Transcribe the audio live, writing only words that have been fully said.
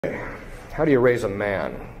How do you raise a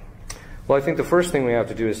man? Well, I think the first thing we have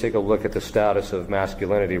to do is take a look at the status of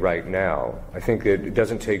masculinity right now. I think it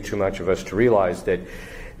doesn't take too much of us to realize that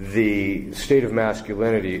the state of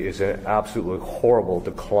masculinity is an absolutely horrible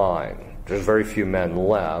decline. There's very few men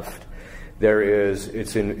left.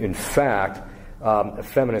 It's in fact,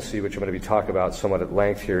 effeminacy, which I'm going to be talking about somewhat at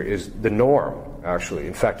length here, is the norm, actually.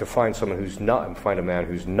 In fact, to find a man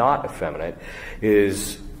who's not effeminate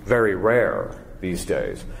is very rare these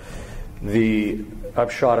days. The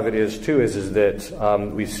upshot of it is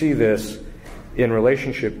that we see this in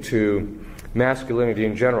relationship to masculinity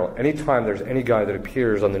in general. Anytime there's any guy that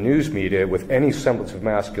appears on the news media with any semblance of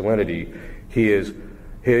masculinity, he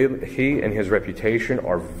and his reputation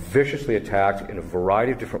are viciously attacked in a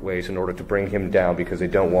variety of different ways in order to bring him down, because they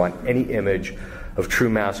don't want any image of true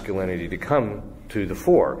masculinity to come to the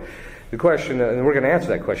fore. The question, and we're going to answer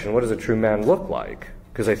that question, what does a true man look like?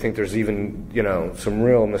 Because I think there's even, some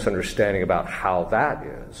real misunderstanding about how that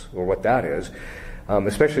is, or what that is,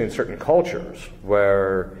 especially in certain cultures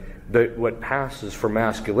where what passes for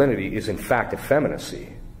masculinity is in fact effeminacy.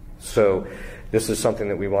 So this is something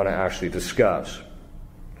that we want to actually discuss.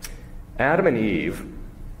 Adam and Eve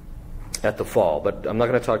at the fall, but I'm not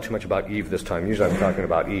going to talk too much about Eve this time. Usually I'm talking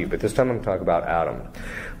about Eve, but this time I'm talking about Adam.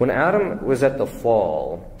 When Adam was at the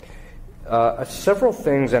fall, several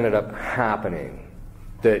things ended up happening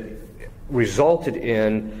that resulted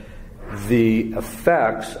in the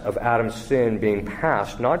effects of Adam's sin being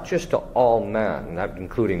passed not just to all men, not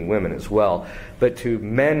including women as well, but to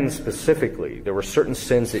men specifically. There were certain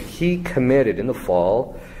sins that he committed in the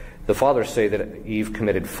fall. The fathers say that Eve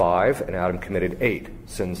committed 5 and Adam committed 8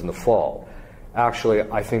 sins in the fall. Actually,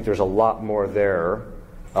 I think there's a lot more there.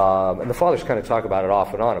 And the fathers kind of talk about it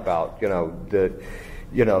off and on about,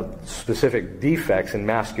 specific defects in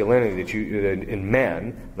masculinity that in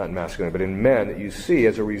men, not masculinity, but in men that you see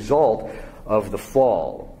as a result of the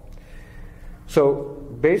fall. So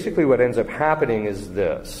basically what ends up happening is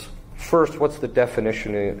this. First, what's the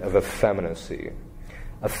definition of effeminacy?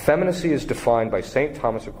 Effeminacy is defined by St.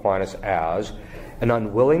 Thomas Aquinas as an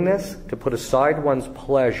unwillingness to put aside one's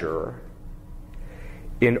pleasure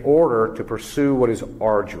in order to pursue what is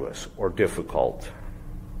arduous or difficult.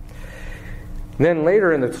 Then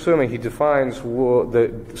later in the Summa, he defines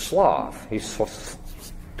the sloth. He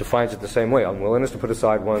defines it the same way. Unwillingness to put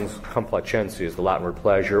aside one's complacentia, is the Latin word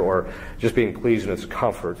pleasure, or just being pleased in its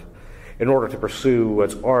comfort, in order to pursue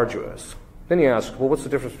what's arduous. Then he asks, well, what's the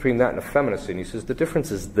difference between that and effeminacy? And he says, the difference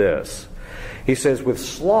is this. He says, with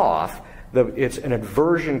sloth, it's an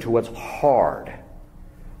aversion to what's hard.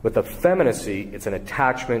 With effeminacy, it's an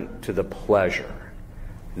attachment to the pleasure.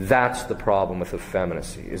 That's the problem with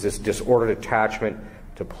effeminacy, is this disordered attachment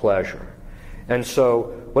to pleasure. And so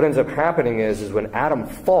what ends up happening is when Adam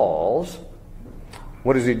falls,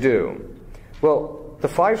 what does he do? Well, the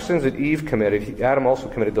 5 sins that Eve committed, Adam also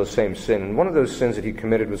committed those same sins. And one of those sins that he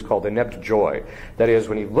committed was called inept joy. That is,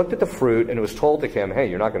 when he looked at the fruit and it was told to him, hey,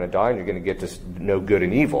 you're not going to die and you're going to get to know good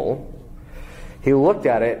and evil. He looked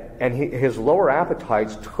at it and his lower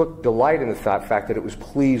appetites took delight in the fact that it was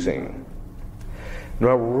pleasing.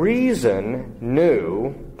 Now, reason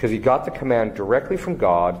knew, because he got the command directly from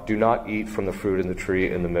God, do not eat from the fruit in the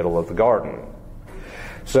tree in the middle of the garden.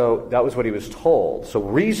 So that was what he was told. So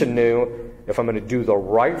reason knew, if I'm going to do the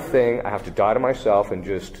right thing, I have to die to myself and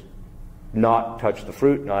just not touch the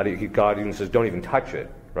fruit. God even says, don't even touch it,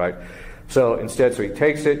 right? So instead, so he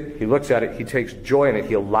takes it, he looks at it, he takes joy in it,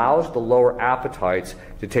 he allows the lower appetites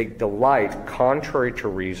to take delight contrary to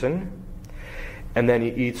reason, and then he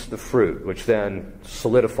eats the fruit, which then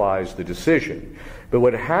solidifies the decision. But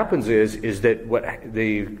what happens is that what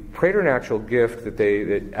the preternatural gift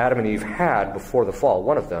that Adam and Eve had before the fall,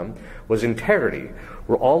 one of them, was integrity,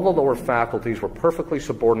 where all the lower faculties were perfectly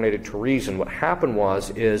subordinated to reason. What happened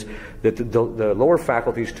is that the lower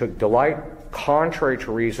faculties took delight contrary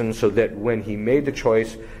to reason, so that when he made the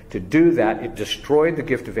choice to do that, it destroyed the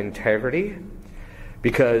gift of integrity,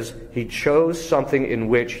 because he chose something in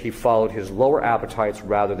which he followed his lower appetites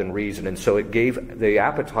rather than reason. And so it gave the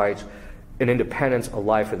appetites an independence, a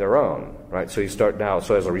life of their own, right? So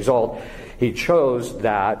as a result, he chose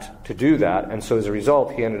to do that, and so as a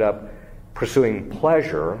result, he ended up pursuing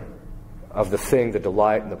pleasure of the thing, the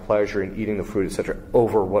delight and the pleasure in eating the fruit, etc.,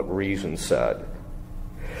 over what reason said.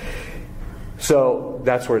 So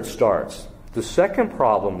that's where it starts. The second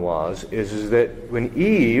problem is that when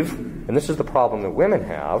Eve, and this is the problem that women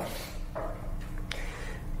have,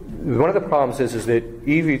 one of the problems is that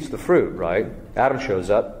Eve eats the fruit, right? Adam shows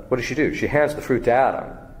up. What does she do? She hands the fruit to Adam,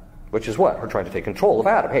 which is what? Her trying to take control of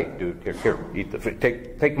Adam. Hey, dude, here, eat the fruit.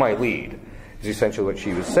 Take my lead, is essentially what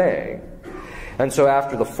she was saying. And so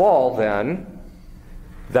after the fall, then,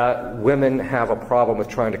 that women have a problem with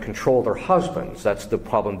trying to control their husbands. That's the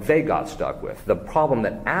problem they got stuck with. The problem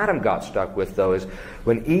that Adam got stuck with, though, is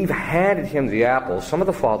when Eve handed him the apple, some of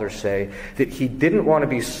the fathers say that he didn't want to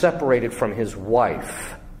be separated from his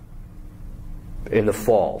wife in the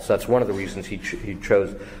fall. So that's one of the reasons he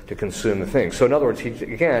chose to consume the thing. So in other words,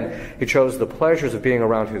 he chose the pleasures of being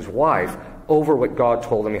around his wife over what God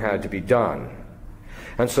told him had to be done.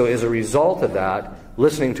 And so as a result of that,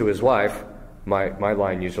 listening to his wife, my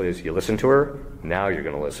line usually is, you listen to her, now you're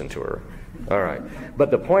going to listen to her. All right.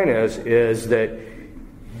 But the point is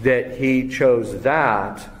that he chose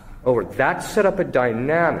that over. That set up a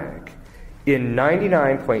dynamic in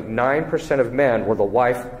 99.9% of men where the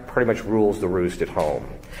wife pretty much rules the roost at home.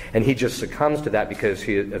 And he just succumbs to that because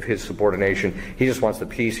of his subordination. He just wants the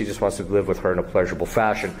peace. He just wants to live with her in a pleasurable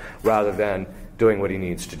fashion rather than doing what he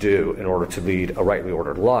needs to do in order to lead a rightly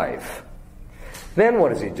ordered life. Then what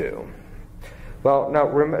does he do? Well,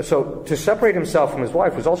 now, so to separate himself from his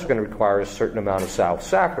wife was also going to require a certain amount of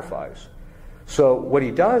self-sacrifice. So what he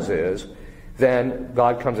does is, then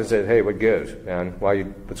God comes and says, hey, what gives, man?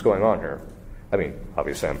 What's going on here? I mean,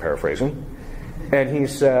 obviously I'm paraphrasing. And he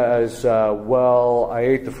says, well, I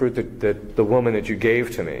ate the fruit that the woman that you gave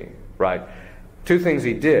to me, right? Two things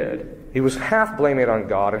he did. He was half blaming it on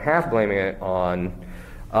God and half blaming it on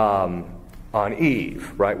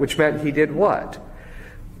Eve, right? Which meant he did what?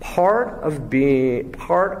 Part of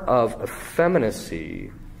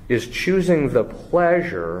effeminacy is choosing the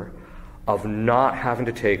pleasure of not having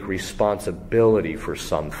to take responsibility for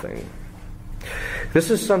something. This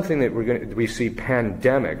is something that we see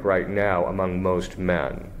pandemic right now among most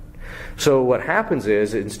men. So what happens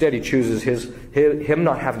is, instead he chooses him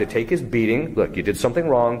not having to take his beating. Look, you did something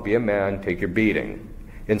wrong, be a man, take your beating.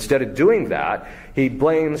 Instead of doing that, he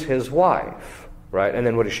blames his wife, right? And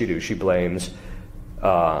then what does she do? She blames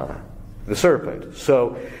the serpent.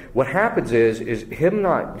 So what happens is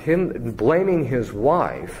him blaming his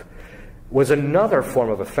wife was another form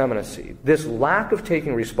of effeminacy. This lack of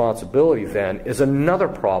taking responsibility, then, is another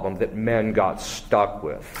problem that men got stuck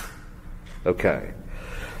with. Okay.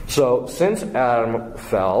 So since Adam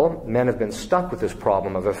fell, men have been stuck with this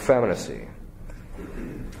problem of effeminacy.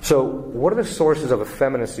 So what are the sources of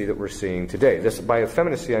effeminacy that we're seeing today? By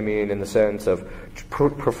effeminacy, I mean in the sense of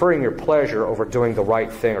preferring your pleasure over doing the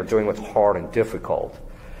right thing or doing what's hard and difficult.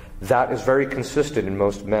 That is very consistent in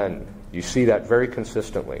most men. You see that very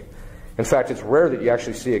consistently. In fact, it's rare that you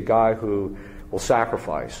actually see a guy who will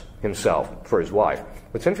sacrifice himself for his wife.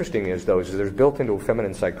 What's interesting is, though, is there's built into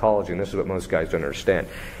feminine psychology, and this is what most guys don't understand.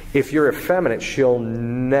 If you're effeminate, she'll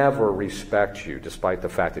never respect you, despite the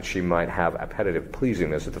fact that she might have appetitive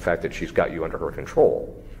pleasingness at the fact that she's got you under her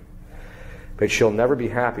control. But she'll never be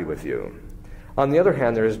happy with you. On the other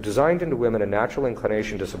hand, there is designed into women a natural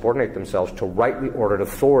inclination to subordinate themselves to rightly ordered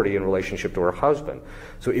authority in relationship to her husband.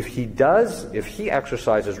 So if he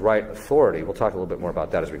exercises right authority, we'll talk a little bit more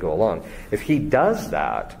about that as we go along. If he does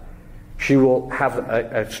that, she will have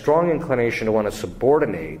a strong inclination to want to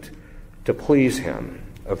subordinate to please him.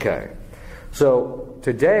 Okay. So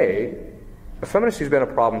today, effeminacy has been a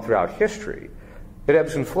problem throughout history. It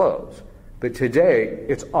ebbs and flows. But today,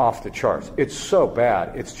 it's off the charts. It's so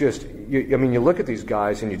bad. It's just, you look at these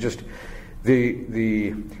guys and you just,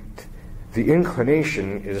 the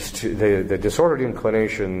inclination is to, the disordered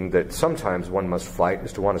inclination that sometimes one must fight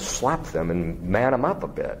is to want to slap them and man them up a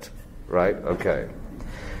bit. Right? Okay.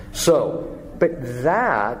 So, but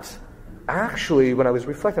that, actually, when I was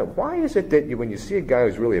reflecting, why is it that when you see a guy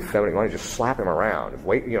who's really effeminate, you want to just slap him around,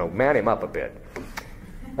 man him up a bit?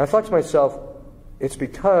 I thought to myself, it's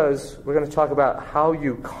because we're going to talk about how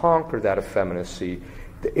you conquer that effeminacy.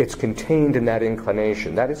 It's contained in that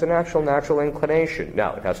inclination. That is an actual natural inclination.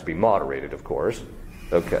 Now, it has to be moderated, of course.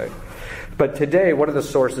 Okay. But today, what are the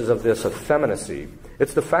sources of this effeminacy?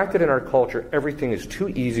 It's the fact that in our culture, everything is too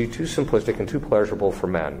easy, too simplistic, and too pleasurable for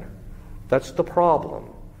men. That's the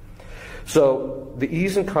problem. So, the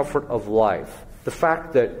ease and comfort of life, the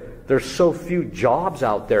fact that there's so few jobs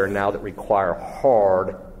out there now that require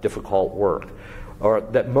hard, difficult work, or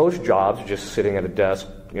that most jobs are just sitting at a desk,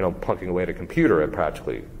 plunking away at a computer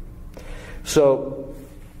practically. So,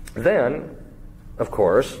 then, of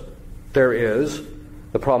course, there is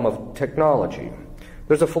the problem of technology.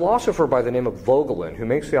 There's a philosopher by the name of Vogelin who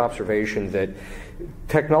makes the observation that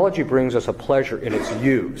technology brings us a pleasure in its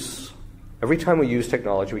use. Every time we use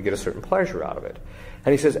technology, we get a certain pleasure out of it.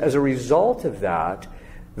 And he says, as a result of that,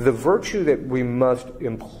 the virtue that we must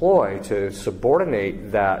employ to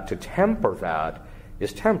subordinate that, to temper that,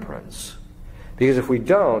 is temperance. Because if we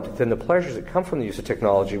don't, then the pleasures that come from the use of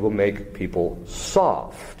technology will make people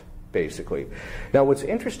soft. basically. Now what's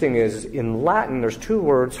interesting is in Latin there's two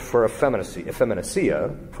words for effeminacy,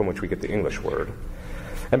 effeminacia, from which we get the English word.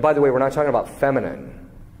 And by the way, we're not talking about feminine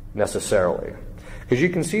necessarily. Because you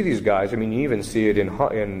can see these guys, I mean, you even see it in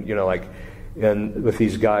you know, like with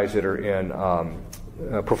these guys that are in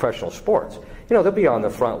professional sports. You know, they'll be on the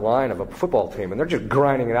front line of a football team and they're just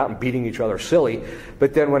grinding it out and beating each other silly.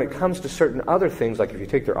 But then when it comes to certain other things, like if you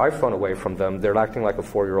take their iPhone away from them, they're acting like a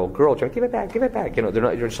 4-year-old girl. Just, give it back, give it back. You know, they're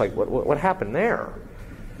not, you're just like, what happened there?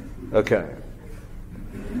 Okay.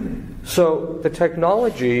 So the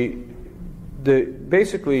technology,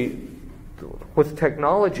 basically, with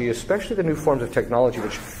technology, especially the new forms of technology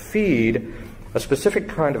which feed a specific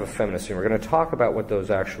kind of effeminacy, and we're going to talk about what those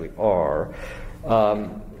actually are.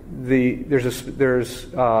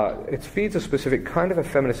 It feeds a specific kind of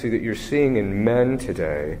effeminacy that you're seeing in men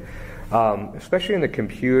today, especially in the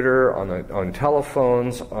computer, on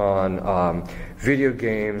telephones, on video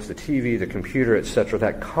games, the TV, the computer, etc.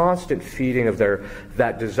 That constant feeding of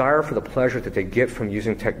that desire for the pleasure that they get from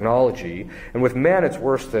using technology. And with men, it's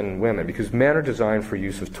worse than women because men are designed for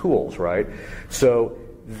use of tools, right? So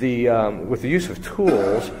with the use of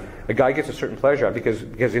tools, a guy gets a certain pleasure out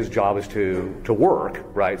because his job is to work,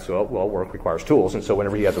 right? So, well, work requires tools, and so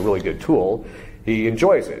whenever he has a really good tool, he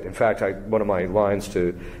enjoys it. In fact, one of my lines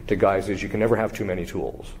to guys is, you can never have too many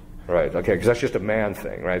tools, right? Okay, because that's just a man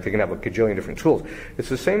thing, right? They can have a gajillion different tools. It's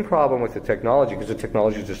the same problem with the technology, because the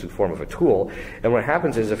technology is just a form of a tool, and what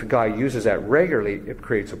happens is if a guy uses that regularly, it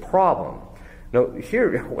creates a problem. Now,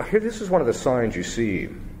 here, this is one of the signs you see.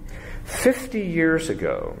 50 years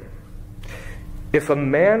ago, if a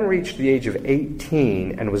man reached the age of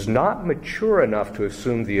 18 and was not mature enough to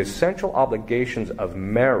assume the essential obligations of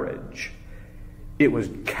marriage, it was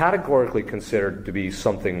categorically considered to be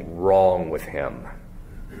something wrong with him.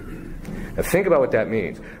 Now think about what that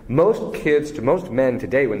means. Most kids, to most men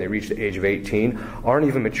today, when they reach the age of 18, aren't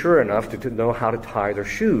even mature enough to know how to tie their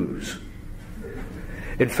shoes.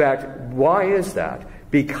 In fact, why is that?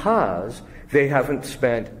 Because they haven't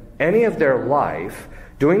spent any of their life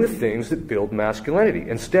doing the things that build masculinity.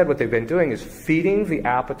 Instead, what they've been doing is feeding the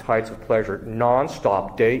appetites of pleasure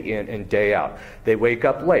nonstop, day in and day out. They wake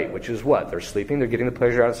up late, which is what? They're sleeping, they're getting the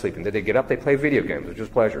pleasure out of sleeping. Then they get up, they play video games, which is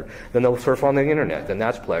pleasure. Then they'll surf on the internet, then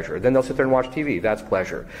that's pleasure. Then they'll sit there and watch TV, that's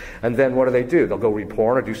pleasure. And then what do? They'll go read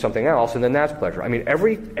porn or do something else, and then that's pleasure. I mean,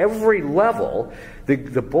 every level,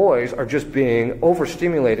 the boys are just being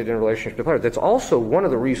overstimulated in relationship to pleasure. That's also one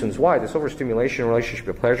of the reasons why this overstimulation in relationship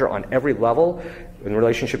to pleasure on every level, in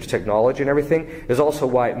relationship to technology and everything, is also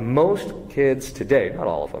why most kids today, not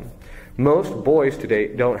all of them, most boys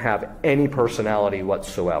today don't have any personality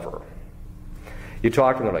whatsoever. You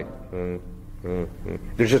talk to them, they're like,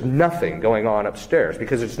 there's just nothing going on upstairs,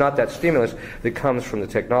 because it's not that stimulus that comes from the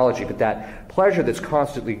technology, but that pleasure that's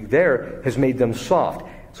constantly there has made them soft.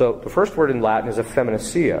 So the first word in Latin is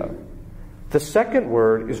effeminacia. The second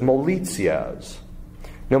word is molitias.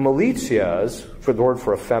 Now molitias, for the word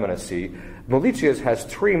for effeminacy, molitias has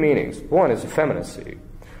three meanings. One is effeminacy.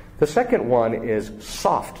 The second one is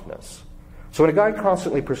softness. So when a guy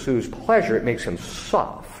constantly pursues pleasure, it makes him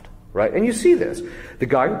soft, right? And you see this. The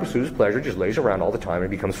guy who pursues pleasure just lays around all the time and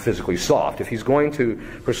becomes physically soft. If he's going to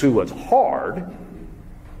pursue what's hard,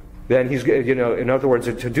 then he's, in other words,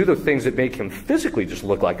 to do the things that make him physically just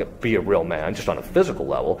look like be a real man, just on a physical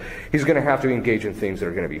level, he's going to have to engage in things that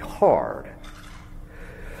are going to be hard.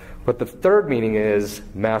 But the third meaning is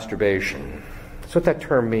masturbation. That's what that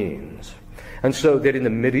term means. And so that in the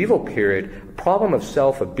medieval period, the problem of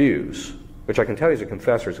self-abuse, which I can tell you as a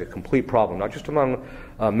confessor is a complete problem, not just among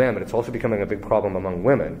men, but it's also becoming a big problem among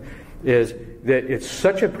women, is that it's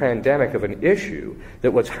such a pandemic of an issue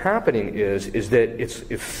that what's happening is that it's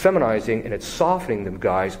feminizing and it's softening them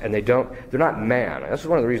guys, and they're not man. This is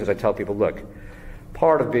one of the reasons I tell people, look,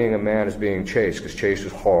 part of being a man is being chaste, because chaste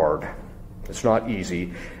is hard. It's not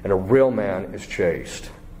easy, and a real man is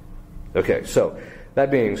chaste. Okay, so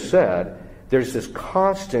that being said, there's this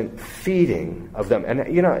constant feeding of them, and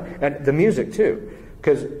and the music too,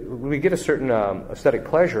 because we get a certain aesthetic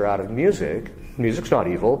pleasure out of music. Music's not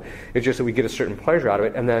evil; it's just that we get a certain pleasure out of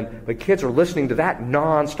it, and then the kids are listening to that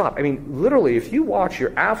nonstop. I mean, literally, if you watch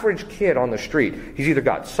your average kid on the street, he's either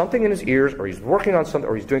got something in his ears, or he's working on something,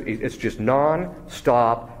 or he's doing. It's just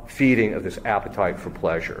nonstop feeding of this appetite for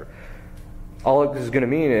pleasure. All this is going to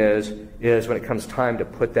mean is when it comes time to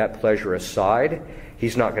put that pleasure aside,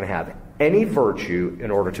 he's not going to have any virtue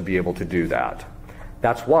in order to be able to do that.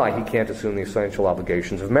 That's why he can't assume the essential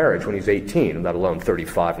obligations of marriage when he's 18, let alone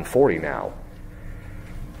 35 and 40 now.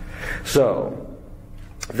 So,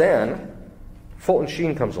 then, Fulton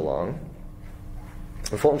Sheen comes along,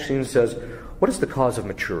 and Fulton Sheen says, what is the cause of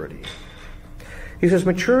maturity? He says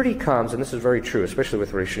maturity comes, and this is very true, especially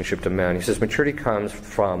with relationship to men, he says maturity comes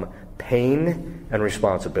from pain and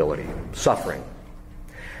responsibility, suffering.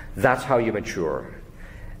 That's how you mature.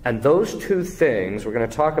 And those two things, we're going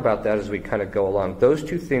to talk about that as we kind of go along, those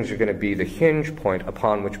two things are going to be the hinge point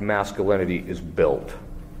upon which masculinity is built.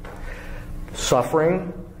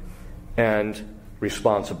 Suffering and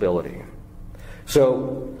responsibility.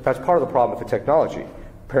 So that's part of the problem with the technology.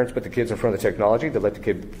 Parents put the kids in front of the technology, they let the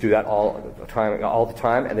kid do that all the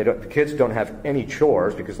time, and the kids don't have any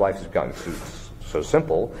chores because life has gotten so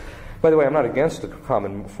simple. By the way, I'm not against the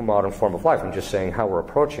common modern form of life. I'm just saying how we're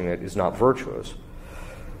approaching it is not virtuous.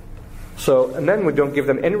 So, and then we don't give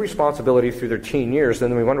them any responsibility through their teen years.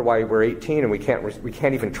 Then we wonder why we're 18 and we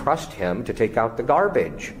can't even trust him to take out the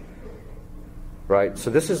garbage, right? So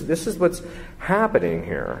this is what's happening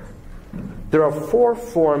here. There are 4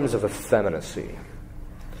 forms of effeminacy.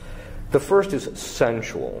 The first is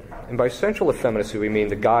sensual, and by sensual effeminacy we mean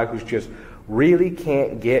the guy who's just really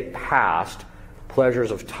can't get past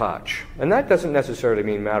pleasures of touch. And that doesn't necessarily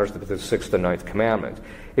mean matters of the 6th and 9th commandment.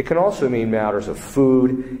 It can also mean matters of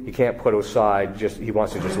food. He can't put aside, he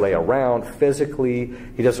wants to just lay around physically.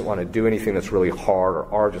 He doesn't want to do anything that's really hard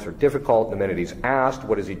or arduous or difficult. The minute he's asked,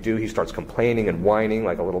 what does he do? He starts complaining and whining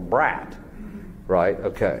like a little brat. Right?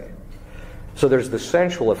 Okay. So there's the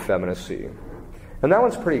sensual effeminacy. And that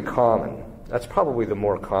one's pretty common. That's probably the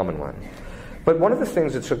more common one. But one of the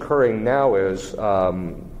things that's occurring now is,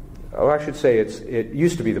 or I should say it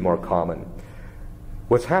used to be the more common.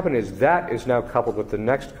 What's happened is that is now coupled with the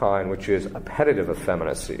next kind, which is appetitive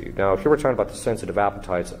effeminacy. Now, here we're talking about the sensitive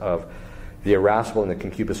appetites of the irascible and the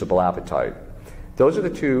concupiscible appetite. Those are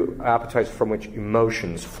the two appetites from which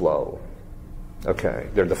emotions flow. Okay,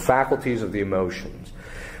 they're the faculties of the emotions.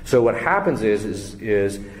 So what happens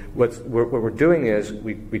is what we're doing is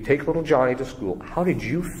we take little Johnny to school. How did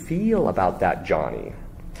you feel about that, Johnny?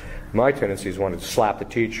 My tendency is wanted to slap the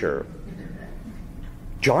teacher.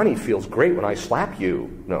 Johnny feels great when I slap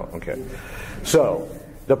you. No, okay. So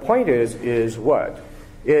the point is what?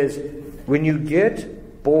 Is when you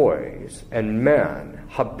get boys and men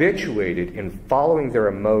habituated in following their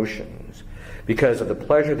emotions because of the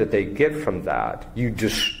pleasure that they get from that, you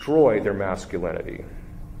destroy their masculinity.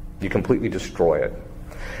 You completely destroy it.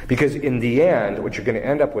 Because in the end, what you're going to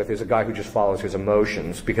end up with is a guy who just follows his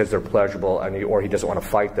emotions because they're pleasurable, or he doesn't want to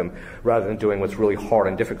fight them, rather than doing what's really hard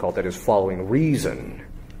and difficult, that is following reason.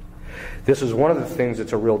 This is one of the things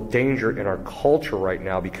that's a real danger in our culture right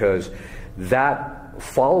now, because that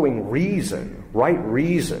following reason, right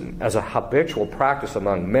reason, as a habitual practice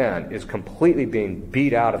among men is completely being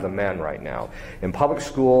beat out of the men right now. In public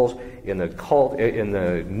schools, in the cult, in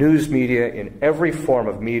the news media, in every form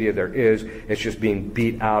of media there is, it's just being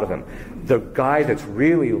beat out of them. The guy that's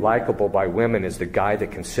really likable by women is the guy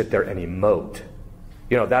that can sit there and emote.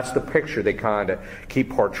 You know, that's the picture they kind of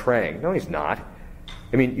keep portraying. No, he's not.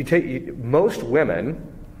 I mean, most women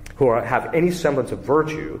who have any semblance of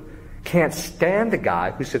virtue can't stand the guy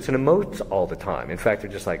who sits and emotes all the time. In fact, they're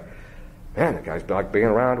just like, man, the guy's like being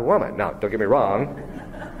around a woman. Now, don't get me wrong.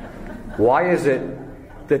 Why is it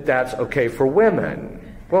that that's okay for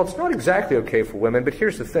women? Well, it's not exactly okay for women, but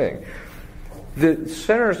here's the thing. The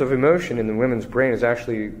centers of emotion in the women's brain is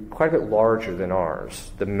actually quite a bit larger than ours,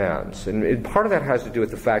 the men's. And part of that has to do with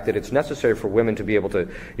the fact that it's necessary for women to be able to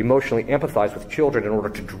emotionally empathize with children in order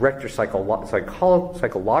to direct their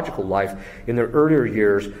psychological life in their earlier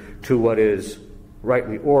years to what is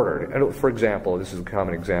rightly ordered. And for example, this is a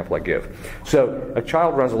common example I give. So a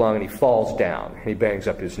child runs along and he falls down and he bangs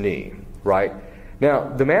up his knee, right? Now,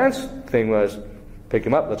 the man's thing was, pick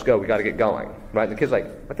him up, let's go, we got to get going, right? And the kid's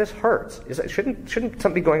like, but this hurts. Shouldn't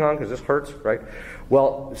something be going on because this hurts, right?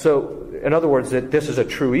 Well, so in other words, that this is a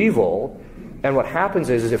true evil, and what happens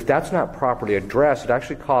is if that's not properly addressed, it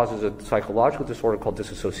actually causes a psychological disorder called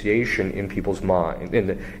disassociation in people's mind,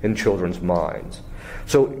 in children's minds.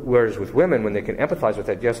 So whereas with women, when they can empathize with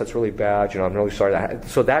that, yes, that's really bad, I'm really sorry.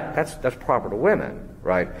 So that's proper to women,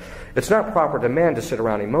 right? It's not proper to men to sit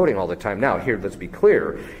around emoting all the time. Now, here, let's be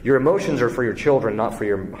clear. Your emotions are for your children, not for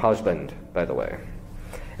your husband, by the way.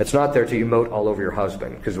 It's not there to emote all over your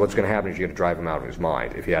husband, because what's going to happen is you're going to drive him out of his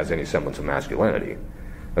mind if he has any semblance of masculinity.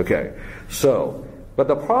 Okay, so, but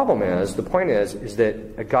the point is that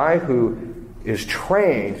a guy who is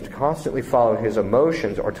trained to constantly follow his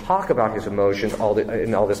emotions or talk about his emotions and all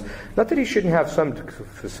this, not that he shouldn't have some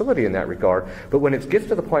facility in that regard, but when it gets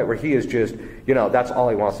to the point where he is just, that's all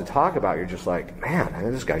he wants to talk about, you're just like,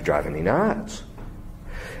 man, this guy's driving me nuts.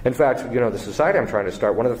 In fact, the society I'm trying to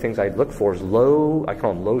start, one of the things I look for is I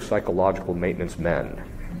call them low psychological maintenance men.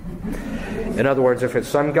 In other words, if it's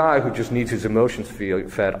some guy who just needs his emotions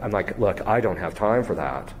fed, I'm like, look, I don't have time for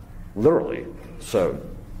that. Literally. So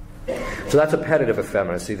that's appetitive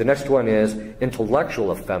effeminacy. The next one is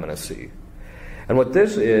intellectual effeminacy. And what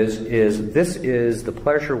this is the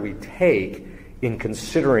pleasure we take in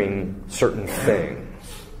considering certain things.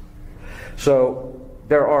 So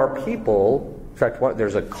there are people, in fact,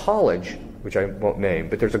 there's a college, which I won't name,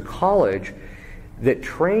 but there's a college that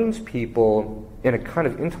trains people in a kind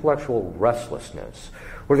of intellectual restlessness,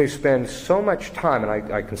 where they spend so much time,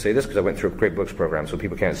 and I can say this because I went through a great books program, so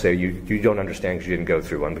people can't say you don't understand because you didn't go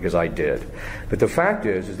through one, because I did. But the fact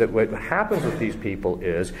is that what happens with these people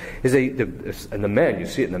is and the men, you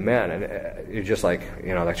see it in the men, and you're just like,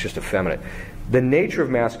 that's just effeminate. The nature of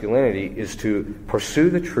masculinity is to pursue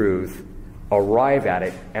the truth, arrive at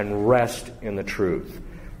it, and rest in the truth.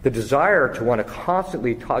 The desire to want to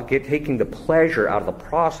constantly taking the pleasure out of the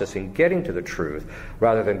process and getting to the truth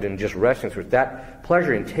rather than just resting through it. That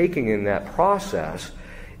pleasure in taking in that process,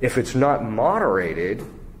 if it's not moderated,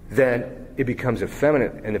 then it becomes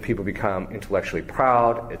effeminate and the people become intellectually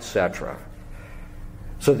proud, etc.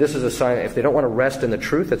 So this is a sign, if they don't want to rest in the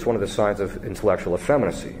truth, that's one of the signs of intellectual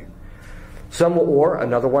effeminacy.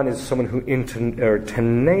 Another one is someone who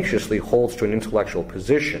tenaciously holds to an intellectual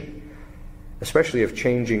position, especially if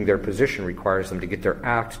changing their position requires them to get their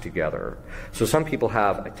act together. So some people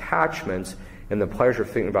have attachments in the pleasure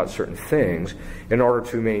of thinking about certain things in order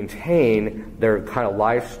to maintain their kind of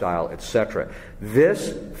lifestyle, etc.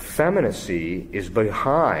 This femininity is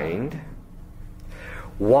behind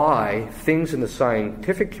why things in the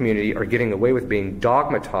scientific community are getting away with being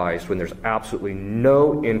dogmatized when there's absolutely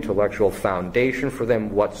no intellectual foundation for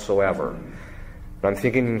them whatsoever. And I'm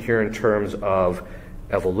thinking here in terms of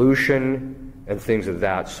evolution and things of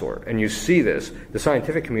that sort. And you see this. The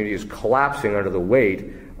scientific community is collapsing under the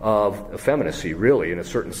weight of effeminacy, really, in a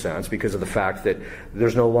certain sense, because of the fact that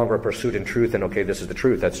there's no longer a pursuit in truth and, okay, this is the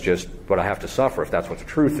truth. That's just what I have to suffer if that's what the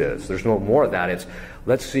truth is. There's no more of that. It's,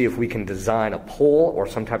 let's see if we can design a poll or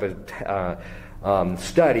some type of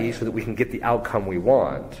study so that we can get the outcome we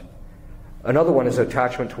want. Another one is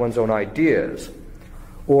attachment to one's own ideas,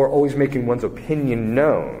 or always making one's opinion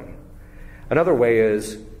known. Another way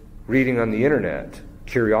is reading on the internet,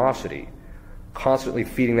 curiosity, constantly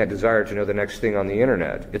feeding that desire to know the next thing on the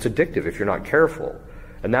internet. It's addictive if you're not careful.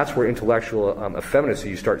 And that's where intellectual effeminacy,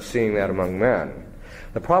 you start seeing that among men.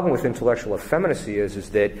 The problem with intellectual effeminacy is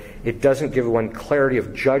that it doesn't give one clarity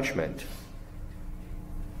of judgment.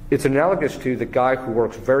 It's analogous to the guy who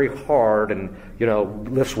works very hard and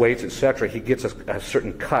lifts weights, etc. He gets a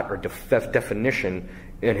certain cut or definition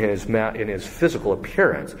in his physical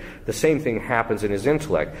appearance. The same thing happens in his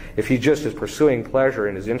intellect. If he just is pursuing pleasure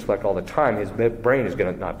in his intellect all the time, his brain is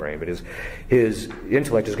going to, his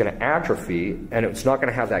intellect is going to atrophy, and it's not going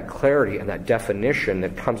to have that clarity and that definition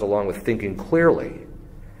that comes along with thinking clearly.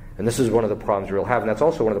 And this is one of the problems we'll have, and that's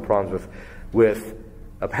also one of the problems with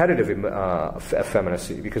appetitive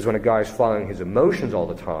effeminacy, because when a guy's following his emotions all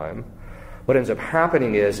the time, what ends up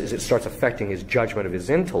happening is it starts affecting his judgment of his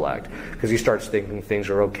intellect, because he starts thinking things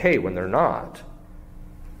are okay when they're not.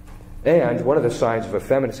 And one of the signs of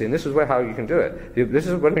effeminacy, and this is how you can do it. This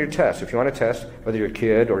is one of your tests. If you want to test whether your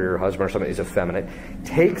kid or your husband or somebody is effeminate,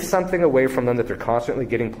 take something away from them that they're constantly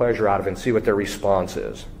getting pleasure out of and see what their response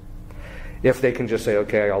is. If they can just say,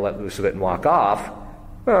 okay, I'll let loose of it and walk off,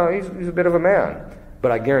 well, he's a bit of a man.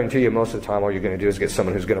 But I guarantee you most of the time all you're going to do is get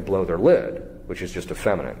someone who's going to blow their lid, which is just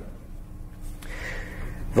effeminate.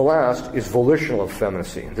 The last is volitional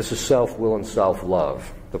effeminacy. This is self-will and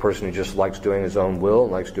self-love. The person who just likes doing his own will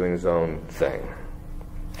and likes doing his own thing.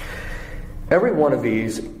 Every one of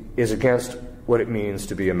these is against what it means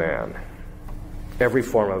to be a man. Every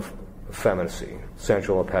form of effeminacy,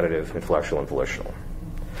 sensual, appetitive, intellectual, and volitional.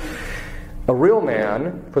 A real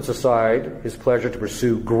man puts aside his pleasure to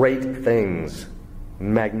pursue great things.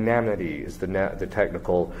 Magnanimity is the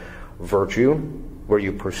technical virtue, where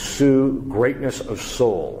you pursue greatness of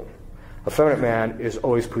soul. A feminine man is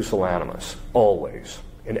always pusillanimous, always,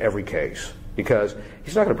 in every case, because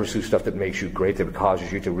he's not going to pursue stuff that makes you great, that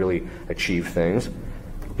causes you to really achieve things.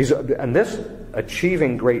 And this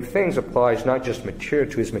achieving great things applies not just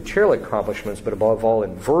to his material accomplishments, but above all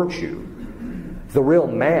in virtue. The real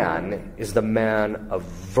man is the man of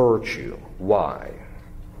virtue. Why?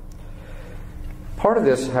 Part of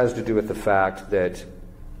this has to do with the fact that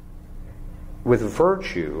with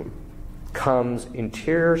virtue comes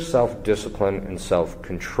interior self-discipline and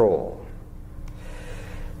self-control.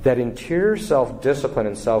 That interior self-discipline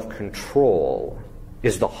and self-control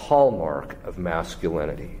is the hallmark of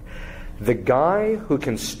masculinity. The guy who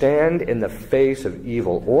can stand in the face of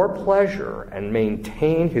evil or pleasure and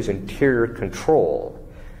maintain his interior control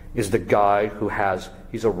is the guy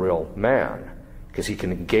he's a real man, because he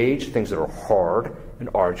can engage things that are hard and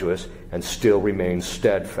arduous and still remain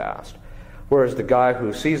steadfast. Whereas the guy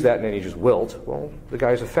who sees that and then he just wilts, well, the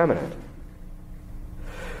guy's effeminate.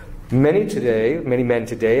 Many men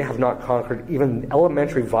today have not conquered even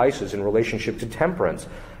elementary vices in relationship to temperance.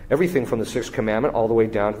 Everything from the sixth commandment all the way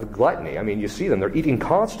down to the gluttony. I mean, you see them. They're eating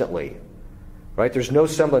constantly. Right? There's no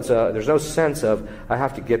sense of, I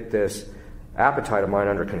have to get this appetite of mine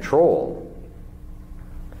under control.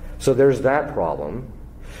 So there's that problem.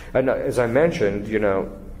 And as I mentioned,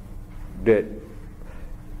 that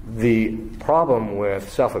the problem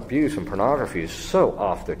with self-abuse and pornography is so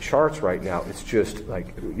off the charts right now. It's just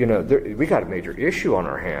like, we got a major issue on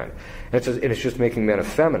our hand. And it's just making men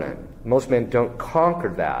effeminate. Most men don't conquer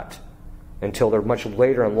that until they're much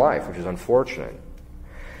later in life, which is unfortunate.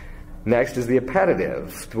 Next is the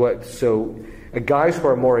appetitive. So guys who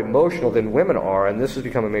are more emotional than women are, and this has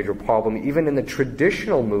become a major problem even in the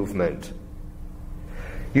traditional movement.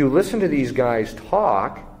 You listen to these guys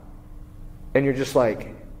talk, and you're just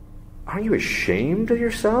like, aren't you ashamed of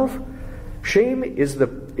yourself? Shame is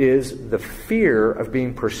the fear of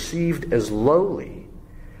being perceived as lowly.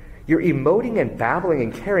 You're emoting and babbling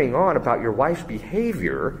and carrying on about your wife's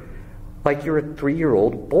behavior like you're a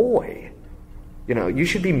 3-year-old boy. You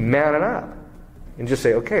should be manning up and just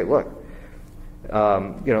say, okay, look,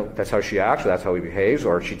 that's how she acts, or that's how he behaves,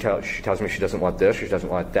 or she tells me she doesn't want this, she doesn't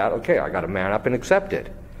want that. Okay, I got to man up and accept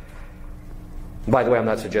it. By the way, I'm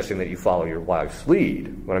not suggesting that you follow your wife's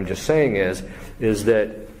lead. What I'm just saying is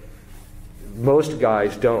that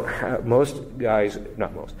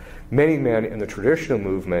many men in the traditional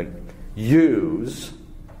movement use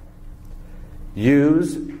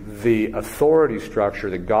the authority structure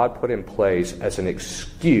that God put in place as an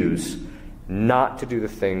excuse not to do the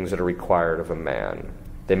things that are required of a man.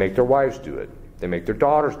 They make their wives do it. They make their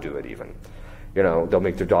daughters do it even. They'll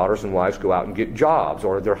make their daughters and wives go out and get jobs,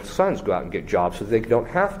 or their sons go out and get jobs so they don't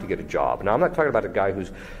have to get a job. Now, I'm not talking about a guy who's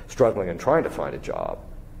struggling and trying to find a job,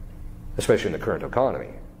 especially in the current economy.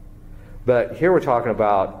 But here we're talking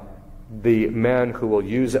about the men who will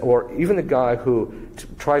use it, or even the guy who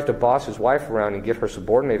tries to boss his wife around and get her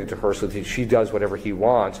subordinated to her so that she does whatever he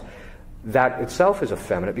wants. That itself is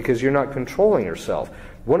effeminate because you're not controlling yourself.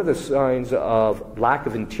 One of the signs of lack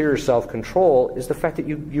of interior self-control is the fact that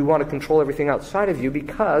you want to control everything outside of you,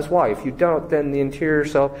 because why? If you don't, then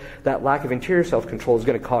that lack of interior self-control is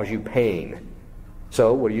going to cause you pain.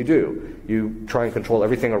 So what do? You try and control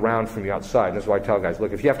everything around from you outside. And that's why I tell guys,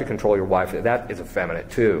 look, if you have to control your wife, that is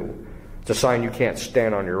effeminate too. It's a sign you can't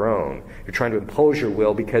stand on your own. You're trying to impose your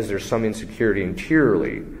will because there's some insecurity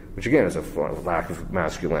interiorly, which again is a lack of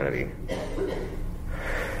masculinity.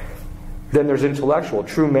 Then there's intellectual.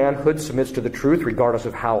 True manhood submits to the truth regardless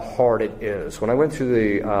of how hard it is. When I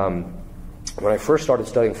first started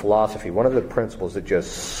studying philosophy, one of the principles that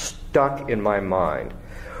just stuck in my mind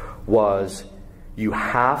was you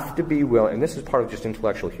have to be willing, and this is part of just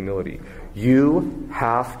intellectual humility, you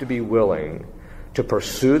have to be willing to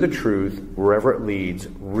pursue the truth wherever it leads,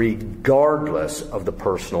 regardless of the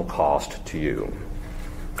personal cost to you.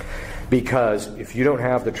 Because if you don't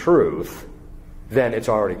have the truth, then it's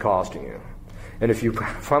already costing you. And if you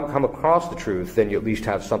come across the truth, then you at least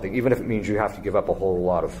have something, even if it means you have to give up a whole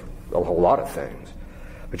lot of things.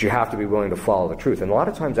 But you have to be willing to follow the truth. And a lot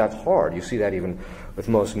of times that's hard. You see that even with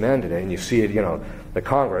most men today, and you see it, the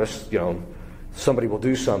Congress, somebody will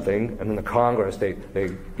do something, and then the Congress, they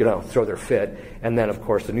throw their fit, and then, of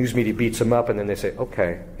course, the news media beats them up, and then they say,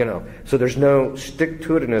 okay, So there's no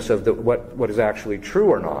stick-to-itiveness of what is actually true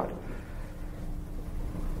or not.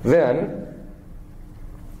 Then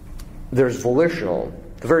there's volitional.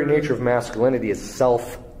 The very nature of masculinity is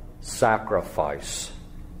self-sacrifice.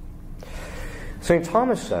 St.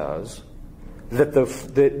 Thomas says that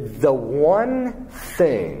the one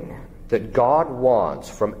thing that God wants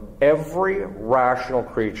from every rational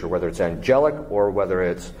creature, whether it's angelic or whether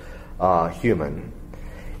it's human,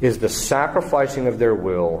 is the sacrificing of their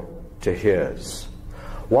will to His.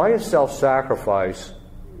 Why is self-sacrifice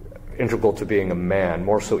integral to being a man,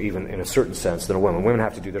 more so even in a certain sense than a woman? Women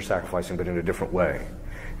have to do their sacrificing, but in a different way.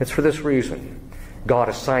 It's for this reason. God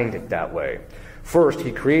assigned it that way. First,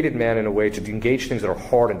 He created man in a way to engage things that are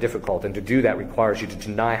hard and difficult, and to do that requires you to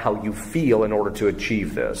deny how you feel in order to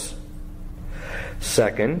achieve this.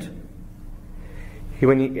 Second,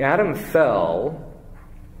 when Adam fell,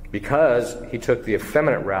 because he took the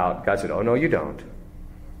effeminate route, God said, oh, no, you don't.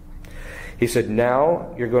 He said,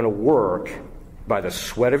 now you're going to work by the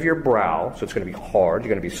sweat of your brow, so it's going to be hard, you're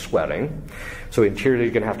going to be sweating. So interiorly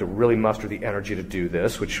you're going to have to really muster the energy to do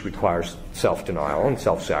this, which requires self-denial and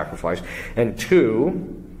self-sacrifice. And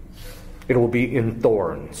 2, it will be in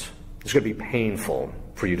thorns. It's going to be painful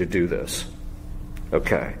for you to do this.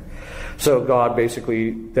 Okay. So God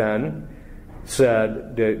basically then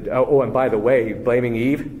said, oh, and by the way, blaming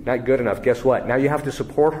Eve, not good enough. Guess what? Now you have to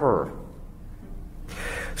support her.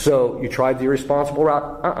 So you tried the irresponsible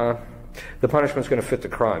route? The punishment's going to fit the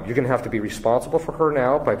crime. You're going to have to be responsible for her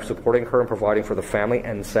now by supporting her and providing for the family.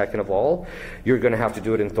 And second of all, you're going to have to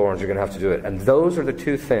do it in thorns. You're going to have to do it. And those are the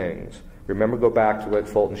 2 things. Remember, go back to what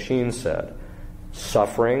Fulton Sheen said.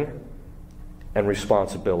 Suffering and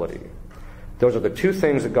responsibility. Those are the 2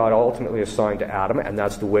 things that God ultimately assigned to Adam, and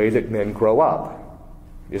that's the way that men grow up,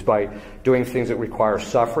 is by doing things that require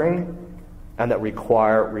suffering and that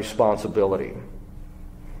require responsibility.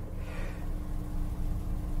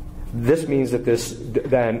 This means that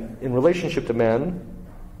then, in relationship to men,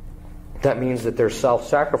 that means that there's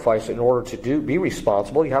self-sacrifice. In order to be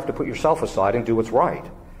responsible, you have to put yourself aside and do what's right.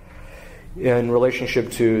 In relationship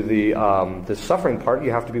to the suffering part,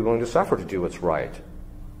 you have to be willing to suffer to do what's right.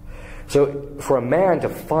 So for a man to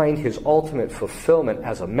find his ultimate fulfillment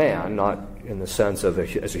as a man, not in the sense of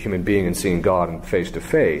as a human being and seeing God face to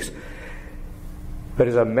face, but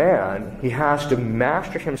as a man, he has to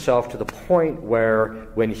master himself to the point where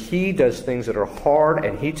when he does things that are hard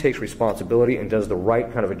and he takes responsibility and does the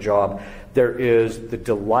right kind of a job, there is the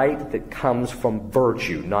delight that comes from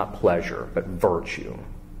virtue, not pleasure, but virtue.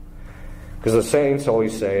 Because the saints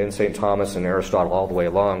always say, and St. Thomas and Aristotle all the way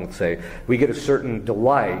along say, we get a certain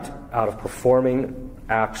delight out of performing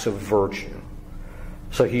acts of virtue.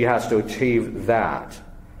 So he has to achieve that.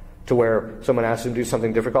 To where someone asks him to do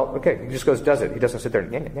something difficult, okay, he just goes, does it. He doesn't sit there,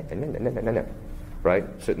 right?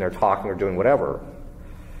 Sitting there talking or doing whatever.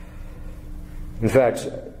 In fact,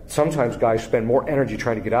 sometimes guys spend more energy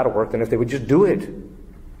trying to get out of work than if they would just do it.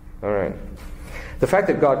 All right. The fact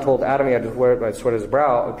that God told Adam he had to wear it by the sweat of his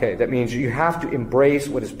brow, okay, that means you have to embrace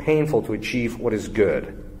what is painful to achieve what is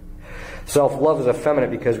good. Self-love is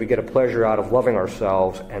effeminate because we get a pleasure out of loving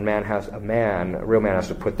ourselves, and a real man has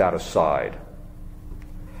to put that aside.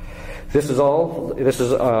 This is one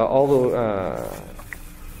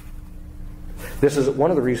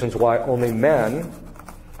of the reasons why only men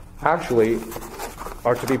actually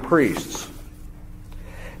are to be priests.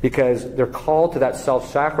 Because they're called to that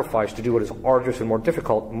self-sacrifice to do what is arduous and more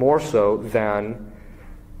difficult, more so than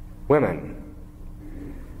women.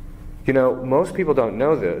 You know, most people don't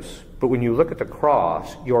know this, but when you look at the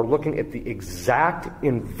cross, you're looking at the exact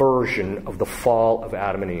inversion of the fall of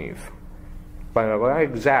Adam and Eve. By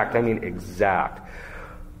exact, I mean exact.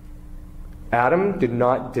 Adam did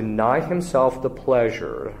not deny himself the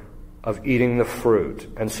pleasure of eating the fruit,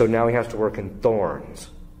 and so now he has to work in thorns.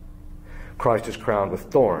 Christ is crowned with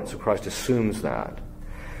thorns, so Christ assumes that.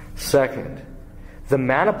 Second, the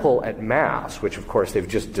maniple at Mass, which of course they've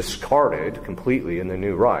just discarded completely in the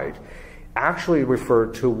New Rite, actually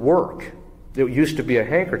referred to work. It used to be a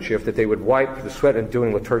handkerchief that they would wipe the sweat in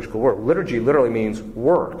doing liturgical work. Liturgy literally means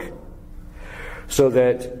work. So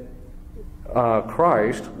that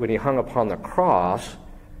Christ, when he hung upon the cross,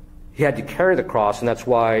 he had to carry the cross, and that's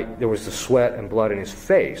why there was the sweat and blood in his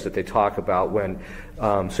face that they talk about when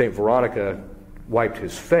St. Veronica wiped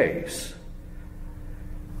his face.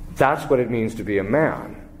 That's what it means to be a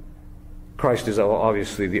man. Christ is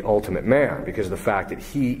obviously the ultimate man because of the fact that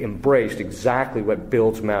he embraced exactly what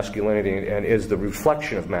builds masculinity and is the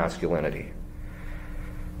reflection of masculinity.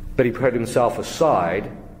 But he put himself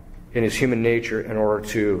aside in his human nature in order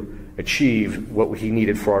to achieve what he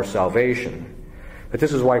needed for our salvation. But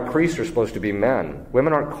this is why priests are supposed to be men.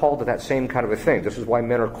 Women aren't called to that same kind of a thing. This is why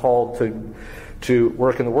men are called to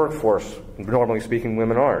work in the workforce. Normally speaking,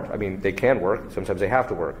 women aren't. I mean, they can work. Sometimes they have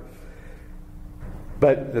to work.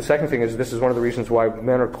 But the second thing is, this is one of the reasons why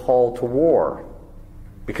men are called to war,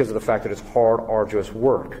 because of the fact that it's hard, arduous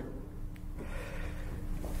work.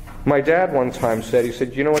 My dad one time said, he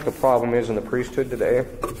said, you know what the problem is in the priesthood today?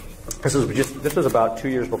 This was about 2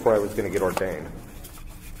 years before I was going to get ordained.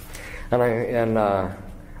 And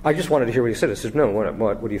I just wanted to hear what he said. I said, no,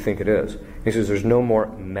 what do you think it is? He says, there's no more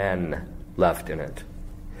men left in it.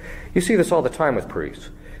 You see this all the time with priests.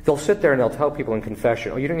 They'll sit there and they'll tell people in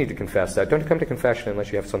confession, oh, you don't need to confess that. Don't come to confession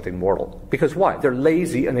unless you have something mortal. Because why? They're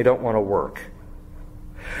lazy and they don't want to work.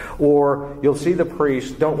 Or you'll see the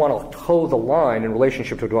priests don't want to toe the line in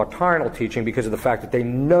relationship to doctrinal teaching because of the fact that they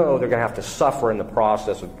know they're going to have to suffer in the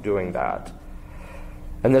process of doing that.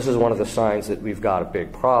 And this is one of the signs that we've got a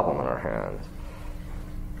big problem on our hands.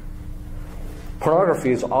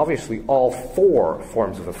 Pornography is obviously all four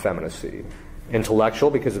forms of effeminacy. Intellectual,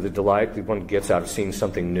 because of the delight that one gets out of seeing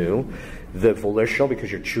something new. The volitional,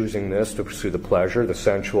 because you're choosing this to pursue the pleasure. The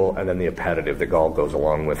sensual, and then the appetitive that all goes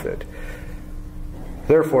along with it.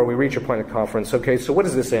 Therefore, we reach a point of conference. Okay, so what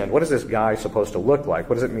does this end? What is this guy supposed to look like?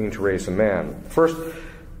 What does it mean to raise a man? First,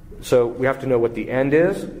 so we have to know what the end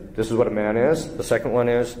is. This is what a man is. The second one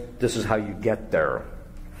is, this is how you get there.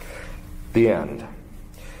 The end.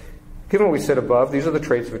 Given what we said above, these are the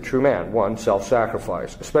traits of a true man. 1,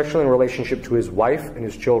 self-sacrifice, especially in relationship to his wife and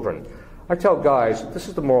his children. I tell guys, this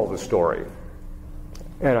is the moral of the story.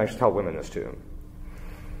 And I tell women this too.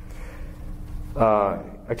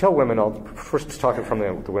 I tell women, I'll first talking from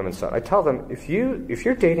the women's side, I tell them, if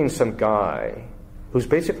you're dating some guy who's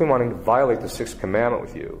basically wanting to violate the 6th commandment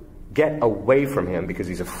with you, get away from him because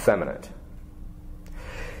he's effeminate.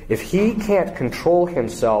 If he can't control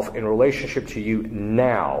himself in relationship to you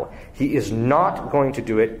now, he is not going to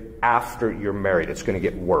do it after you're married. It's going to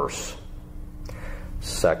get worse.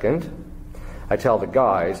 Second, I tell the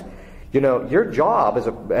guys, your job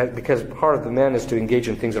because part of the men is to engage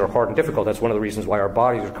in things that are hard and difficult. That's one of the reasons why our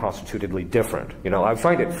bodies are constitutively different. I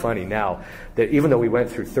find it funny now that even though we went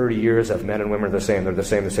through 30 years of men and women are the same, now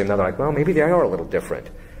they're like, well, maybe they are a little different.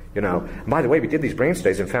 By the way, we did these brain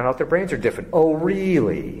studies and found out their brains are different. Oh,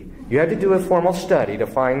 really? You had to do a formal study to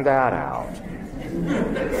find that out.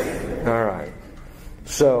 All right.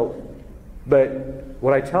 So, but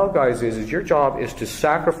what I tell guys is your job is to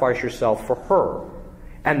sacrifice yourself for her.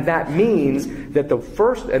 And that means that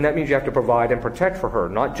that means you have to provide and protect for her,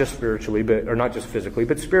 not just spiritually, or not just physically,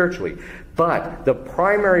 but spiritually. But the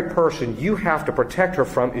primary person you have to protect her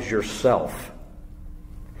from is yourself.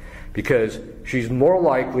 Because she's more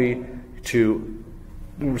likely to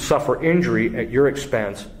suffer injury at your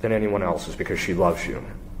expense than anyone else's because she loves you.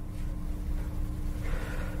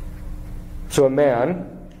 So a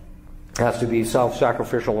man has to be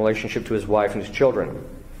self-sacrificial in relationship to his wife and his children.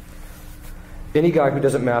 Any guy who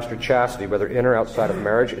doesn't master chastity, whether in or outside of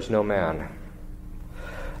marriage, is no man.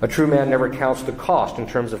 A true man never counts the cost in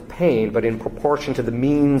terms of pain, but in proportion to the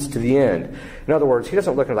means to the end. In other words, he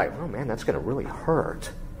doesn't look at it like, oh man, that's going to really hurt.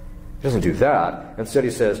 He doesn't do that. Instead, he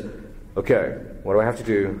says, okay, what do I have to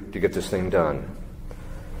do to get this thing done?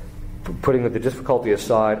 Putting the difficulty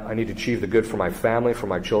aside, I need to achieve the good for my family, for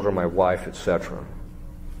my children, my wife, etc.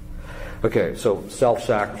 Okay, so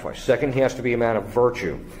self-sacrifice. Second, he has to be a man of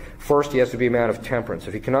virtue. First, he has to be a man of temperance.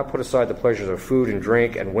 If he cannot put aside the pleasures of food and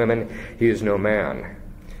drink and women, he is no man.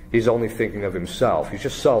 He's only thinking of himself. He's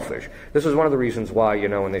just selfish. This is one of the reasons why,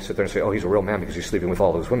 when they sit there and say, oh, he's a real man because he's sleeping with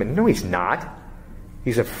all those women. No, he's not.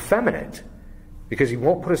 He's effeminate because he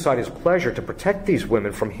won't put aside his pleasure to protect these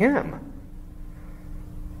women from him.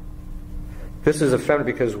 This is effeminate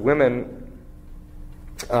because women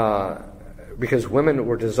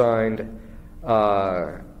were designed...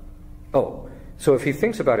 So if he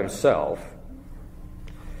thinks about himself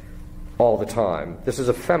all the time, this is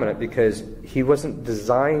effeminate because he wasn't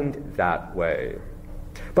designed that way.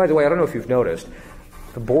 By the way, I don't know if you've noticed,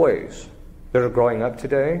 the boys that are growing up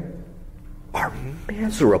today are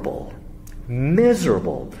miserable.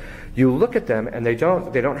 Miserable. You look at them and they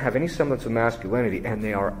don't have any semblance of masculinity, and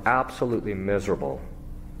they are absolutely miserable.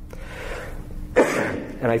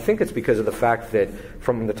 And I think it's because of the fact that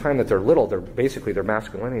from the time that they're little, their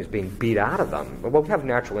masculinity is being beat out of them. Well, we have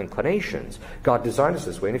natural inclinations. God designed us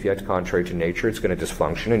this way, and if you act contrary to nature, it's going to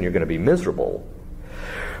dysfunction and you're going to be miserable.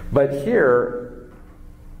 But here,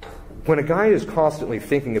 when a guy is constantly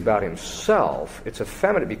thinking about himself, it's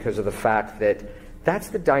effeminate because of the fact that that's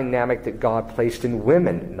the dynamic that God placed in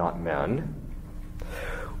women, not men.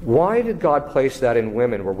 Why did God place that in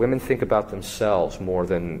women, where women think about themselves more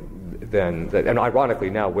than and ironically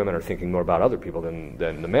now women are thinking more about other people than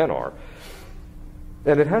the men are?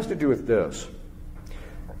 And it has to do with this.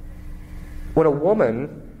 When a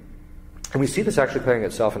woman, and we see this actually playing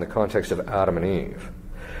itself in the context of Adam and Eve.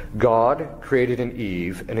 God created in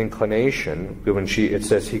Eve an inclination, it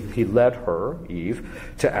says he led her, Eve,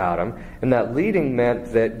 to Adam, and that leading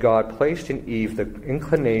meant that God placed in Eve the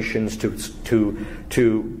inclinations to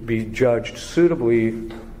be judged suitable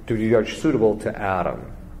to Adam.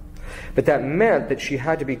 But that meant that she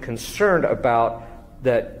had to be concerned about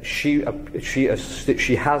that she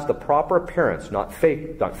has the proper appearance, not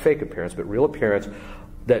fake appearance, but real appearance,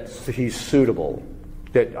 that he's suitable,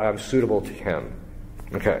 that I'm suitable to him.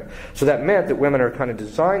 Okay, so that meant that women are kind of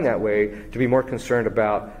designed that way to be more concerned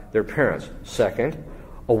about their appearance. Second,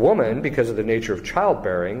 a woman, because of the nature of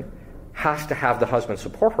childbearing, has to have the husband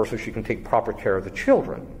support her so she can take proper care of the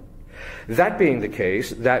children. That being the case,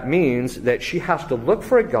 that means that she has to look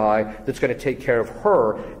for a guy that's going to take care of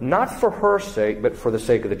her, not for her sake, but for the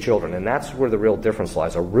sake of the children. And that's where the real difference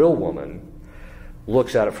lies. A real woman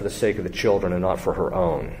looks at it for the sake of the children and not for her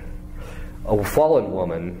own. A fallen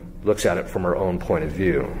woman looks at it from her own point of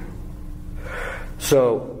view.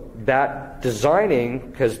 So that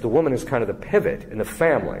designing, because the woman is kind of the pivot in the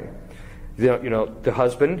family. The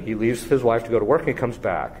husband, he leaves his wife to go to work and he comes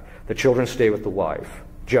back. The children stay with the wife,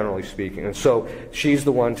 generally speaking. And so she's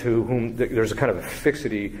the one to whom there's a kind of a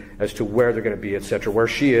fixity as to where they're going to be, etc. Where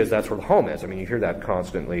she is, that's where the home is. I mean, you hear that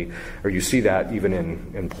constantly, or you see that even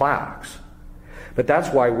in plaques. But that's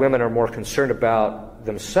why women are more concerned about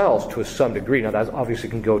themselves to some degree. Now, that obviously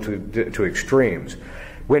can go to extremes.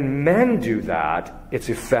 When men do that, it's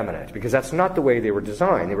effeminate, because that's not the way they were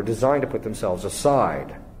designed. They were designed to put themselves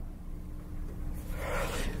aside.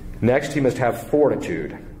 Next, he must have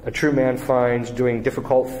fortitude. A true man finds doing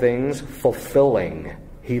difficult things fulfilling.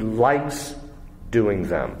 He likes doing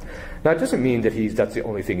them. Now, it doesn't mean that that's the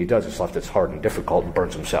only thing he does is stuff that's hard and difficult and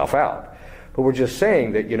burns himself out. But we're just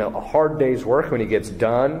saying that, a hard day's work, when he gets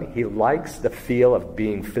done, he likes the feel of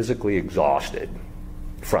being physically exhausted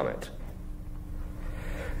from it.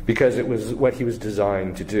 Because it was what he was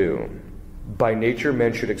designed to do. By nature,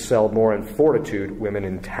 men should excel more in fortitude, women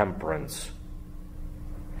in temperance.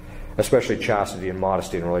 Especially chastity and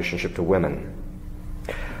modesty in relationship to women.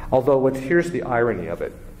 Although, here's the irony of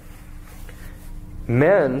it.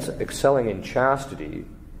 Men's excelling in chastity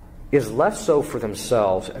is less so for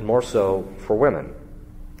themselves and more so for women.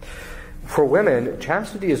 For women,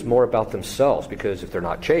 chastity is more about themselves, because if they're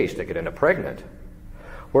not chaste, they could end up pregnant.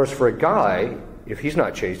 Whereas for a guy, if he's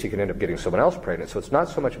not chaste, he can end up getting someone else pregnant. So it's not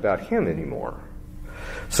so much about him anymore.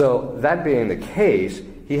 So that being the case,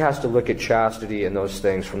 he has to look at chastity and those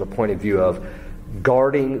things from the point of view of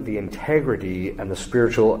guarding the integrity and the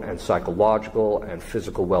spiritual and psychological and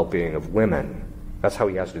physical well-being of women. That's how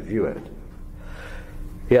he has to view it.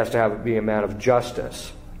 He has to be a man of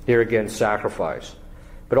justice. Here again, sacrifice.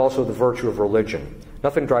 But also the virtue of religion.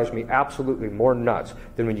 Nothing drives me absolutely more nuts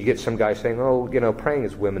than when you get some guy saying, praying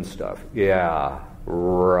is women's stuff. Yeah,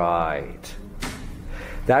 right.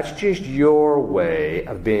 That's just your way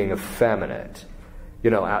of being effeminate.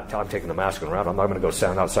 I'm taking the masculine route. I'm not going to go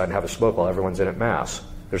stand outside and have a smoke while everyone's in at Mass.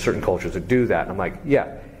 There's certain cultures that do that. And I'm like,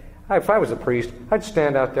 yeah. If I was a priest, I'd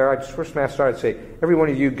stand out there. First Mass started, I'd say, every one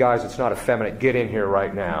of you guys that's not effeminate, get in here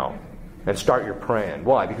right now and start your praying.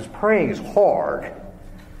 Why? Because praying is hard.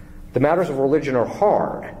 The matters of religion are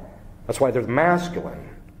hard. That's why they're masculine.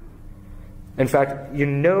 In fact,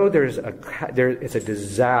 it's a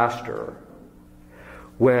disaster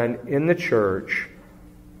when in the church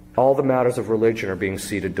all the matters of religion are being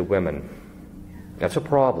ceded to women. That's a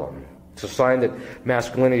problem. It's a sign that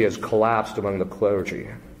masculinity has collapsed among the clergy.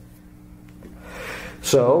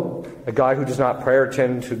 So, a guy who does not pray or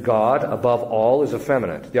tend to God above all is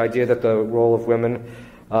effeminate. The idea that the role of women,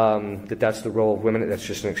 that's the role of women, that's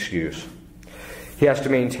just an excuse. He has to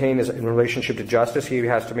maintain in relationship to justice, he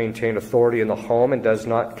has to maintain authority in the home and does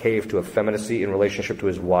not cave to effeminacy in relationship to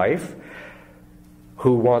his wife,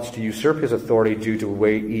 who wants to usurp his authority due to the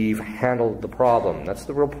way Eve handled the problem. That's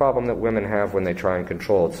the real problem that women have when they try and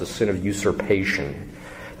control. It's the sin of usurpation.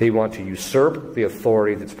 They want to usurp the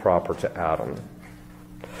authority that's proper to Adam.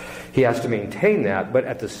 He has to maintain that, but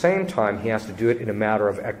at the same time, he has to do it in a matter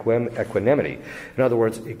of equanimity. In other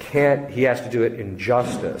words, he has to do it in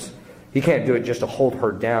justice. He can't do it just to hold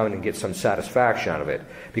her down and get some satisfaction out of it,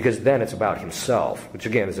 because then it's about himself, which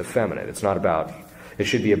again is effeminate. It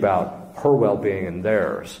should be about her well-being and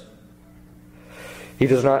theirs. He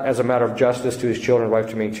does not, as a matter of justice to his children and wife,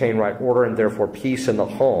 to maintain right order and therefore peace in the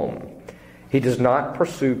home. He does not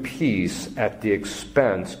pursue peace at the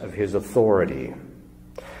expense of his authority.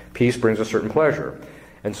 Peace brings a certain pleasure.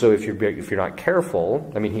 And so if you're not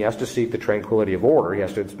careful, he has to seek the tranquility of order. He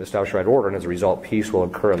has to establish right order, and as a result, peace will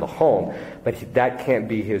occur in the home. But that can't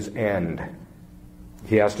be his end.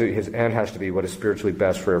 His end has to be what is spiritually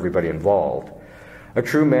best for everybody involved. A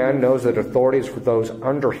true man knows that authority is for those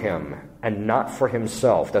under him and not for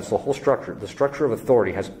himself. That's the whole structure. The structure of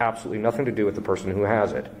authority has absolutely nothing to do with the person who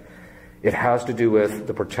has it. It has to do with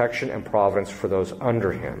the protection and providence for those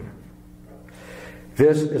under him.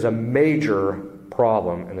 This is a major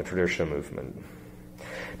problem in the traditional movement.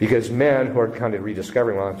 Because men who are kind of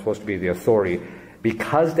rediscovering, I'm supposed to be the authority,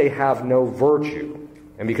 because they have no virtue,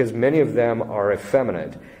 and because many of them are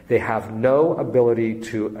effeminate, they have no ability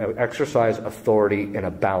to exercise authority in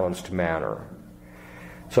a balanced manner.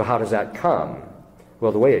 So how does that come?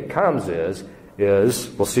 Well, the way it comes is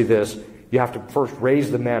we'll see this, you have to first raise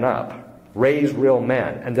the men up, raise real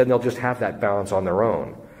men, and then they'll just have that balance on their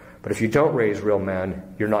own. But if you don't raise real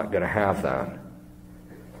men, you're not going to have that.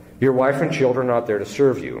 Your wife and children are not there to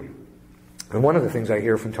serve you. And one of the things I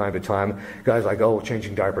hear from time to time, guys like, oh,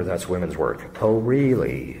 changing diapers, that's women's work. Oh,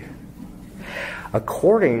 really?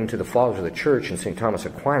 According to the fathers of the church and St. Thomas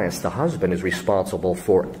Aquinas, the husband is responsible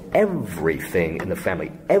for everything in the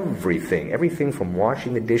family. Everything. Everything from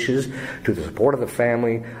washing the dishes to the support of the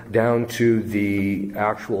family down to the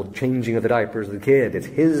actual changing of the diapers of the kid. It's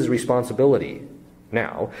his responsibility.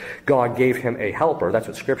 Now, God gave him a helper, that's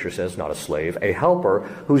what Scripture says, not a slave, a helper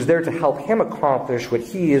who's there to help him accomplish what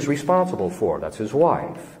he is responsible for. That's his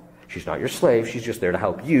wife. She's not your slave, she's just there to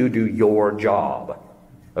help you do your job.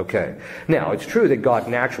 Okay. Now, it's true that God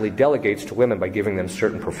naturally delegates to women by giving them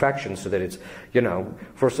certain perfections so that it's,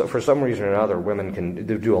 for some reason or another, women can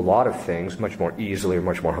do a lot of things much more easily or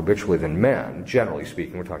much more habitually than men, generally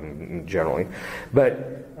speaking. We're talking generally.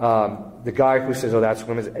 But the guy who says, oh, that's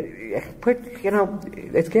women's,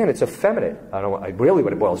 again, it's effeminate. Really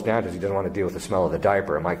what it boils down to is he doesn't want to deal with the smell of the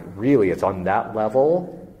diaper. I'm like, really, it's on that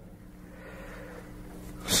level?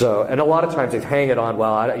 So, and a lot of times they hang it on,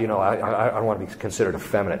 well, I don't want to be considered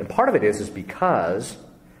effeminate. And part of it is because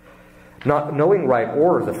not knowing right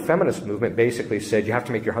order, the feminist movement basically said you have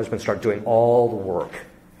to make your husband start doing all the work,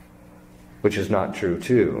 which is not true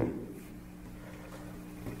too.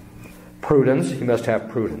 Prudence, he must have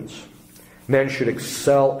prudence. Men should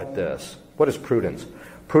excel at this. What is prudence?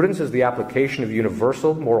 Prudence is the application of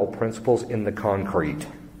universal moral principles in the concrete.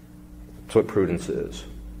 That's what prudence is.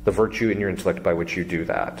 The virtue in your intellect by which you do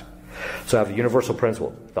that. So I have the universal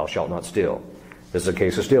principle, thou shalt not steal. This is a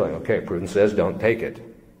case of stealing. Okay, prudence says don't take it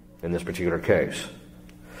in this particular case.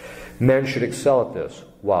 Men should excel at this.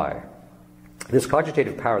 Why? This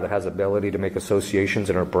cogitative power that has the ability to make associations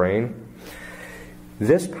in our brain,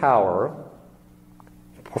 this power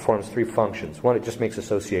performs three functions. One, it just makes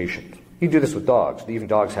associations. You do this with dogs. Even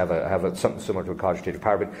dogs have something similar to a cogitative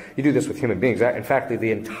power, but you do this with human beings. In fact,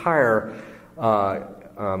 the entire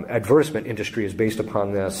advertisement industry is based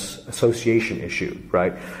upon this association issue,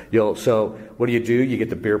 right? So what do? You get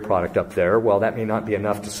the beer product up there. Well, that may not be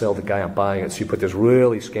enough to sell the guy on buying it, so you put this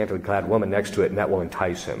really scantily clad woman next to it, and that will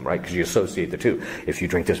entice him, right? Because you associate the two. If you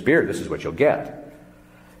drink this beer, this is what you'll get.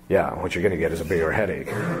 Yeah, what you're going to get is a bigger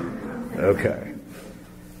headache. Okay.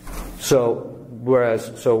 So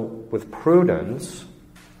with prudence,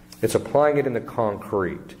 it's applying it in the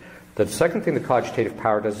concrete. The second thing the cogitative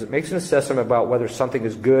power does is it makes an assessment about whether something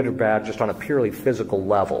is good or bad just on a purely physical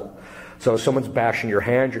level. So if someone's bashing your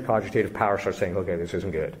hand, your cogitative power starts saying, okay, this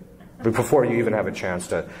isn't good, but before you even have a chance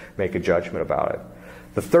to make a judgment about it.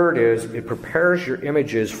 The third is it prepares your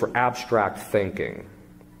images for abstract thinking.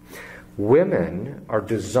 Women are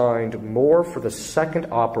designed more for the second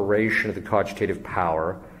operation of the cogitative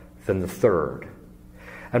power than the third.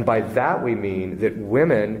 And by that we mean that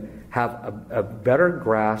women have a better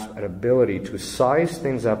grasp and ability to size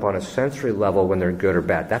things up on a sensory level when they're good or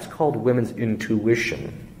bad. That's called women's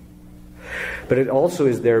intuition. But it also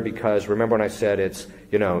is there because, remember when I said it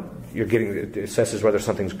assesses whether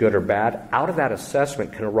something's good or bad? Out of that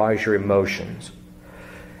assessment can arise your emotions.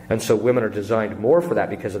 And so women are designed more for that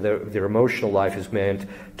because of their emotional life is meant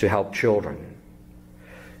to help children.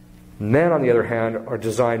 Men, on the other hand, are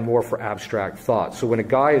designed more for abstract thought. So when a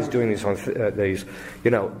guy is doing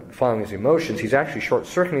following his emotions, he's actually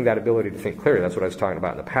short-circuiting that ability to think clearly. That's what I was talking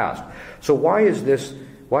about in the past. So why is this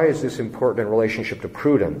important in relationship to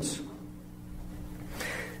prudence?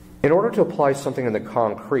 In order to apply something in the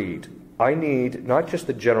concrete, I need not just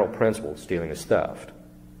the general principle, stealing is theft,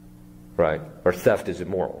 right? Or theft is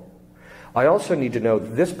immoral. I also need to know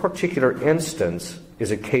this particular instance is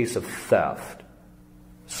a case of theft.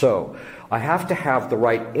 So, I have to have the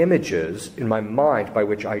right images in my mind by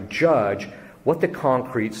which I judge what the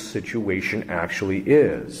concrete situation actually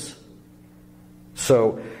is.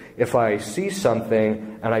 So, if I see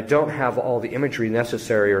something and I don't have all the imagery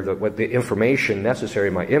necessary or the information necessary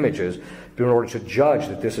in my images in order to judge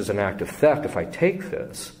that this is an act of theft, if I take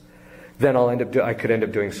this, then I could end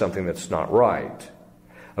up doing something that's not right.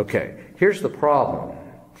 Okay, here's the problem.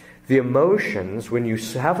 The emotions, when you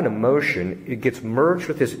have an emotion, it gets merged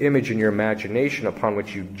with this image in your imagination upon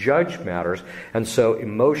which you judge matters, and so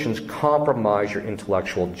emotions compromise your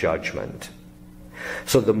intellectual judgment.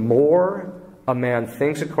 So the more a man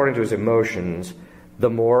thinks according to his emotions,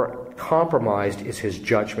 the more compromised is his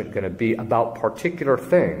judgment going to be about particular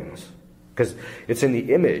things. Because it's in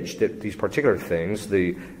the image that these particular things,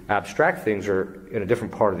 the abstract things, are in a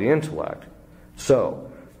different part of the intellect. So,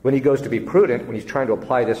 when he goes to be prudent, when he's trying to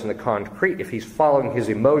apply this in the concrete, if he's following his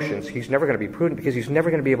emotions, he's never going to be prudent because he's never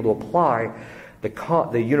going to be able to apply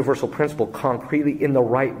the universal principle concretely in the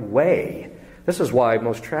right way. This is why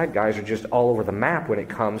most trad guys are just all over the map when it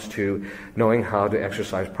comes to knowing how to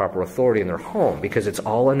exercise proper authority in their home, because it's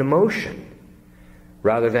all an emotion.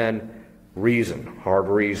 rather than reason, hard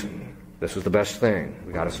reason. This is the best thing.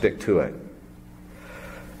 We got to stick to it.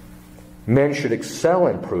 Men should excel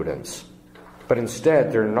in prudence, but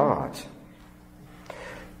instead they're not.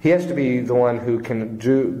 He has to be the one who can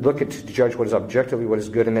look at to judge what is objectively what is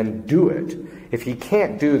good and then do it. If he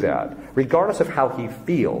can't do that, regardless of how he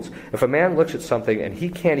feels, if a man looks at something and he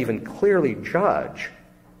can't even clearly judge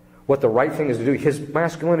what the right thing is to do, his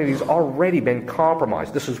masculinity has already been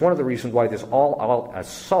compromised. This is one of the reasons why this all-out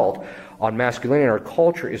assault on masculinity in our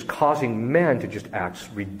culture is causing men to just act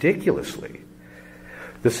ridiculously.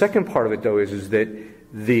 The second part of it, though, is that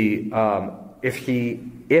if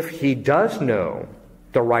he does know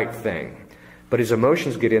the right thing, but his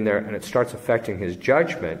emotions get in there and it starts affecting his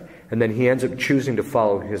judgment, and then he ends up choosing to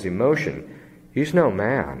follow his emotion, he's no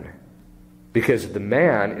man. Because the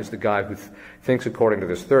man is the guy who thinks according to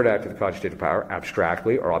this third act of the cogitative power,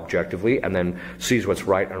 abstractly or objectively, and then sees what's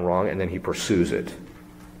right and wrong, and then he pursues it.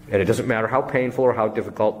 And it doesn't matter how painful or how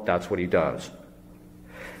difficult, that's what he does.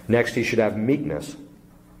 Next, he should have meekness.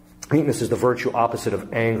 Meekness is the virtue opposite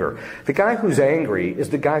of anger. The guy who's angry is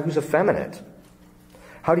the guy who's effeminate.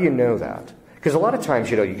 How do you know that? Because a lot of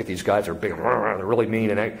times, you get these guys that are big, they're really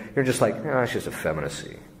mean, and you're just like, it's just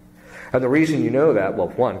effeminacy. And the reason you know that, well,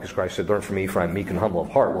 one, because Christ said, learn from me, for I am meek and humble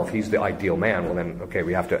of heart. Well, if he's the ideal man, well then, okay,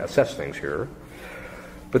 we have to assess things here.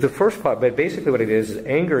 But the first part, but basically what it is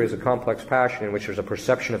anger is a complex passion in which there's a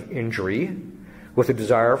perception of injury with a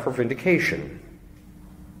desire for vindication.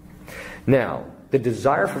 Now, the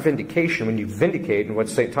desire for vindication, when you vindicate, and what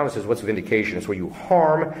St. Thomas says, what's vindication? It's where you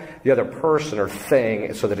harm the other person or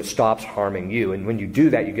thing so that it stops harming you. And when you do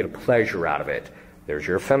that, you get a pleasure out of it. There's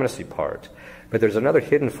your effeminacy part. But there's another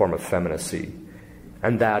hidden form of effeminacy,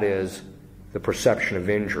 and that is the perception of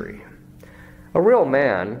injury. A real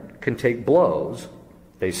man can take blows,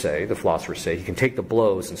 they say, the philosophers say. He can take the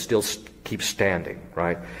blows and still keep standing,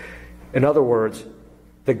 right? In other words,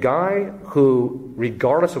 the guy who,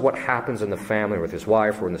 regardless of what happens in the family or with his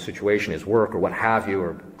wife or in the situation, his work or what have you,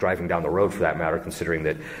 or driving down the road for that matter, considering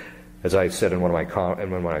that, as I said in one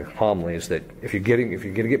of my homilies, that if you're going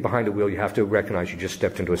to get behind the wheel, you have to recognize you just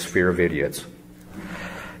stepped into a sphere of idiots.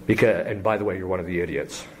 And by the way, you're one of the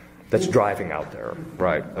idiots that's driving out there,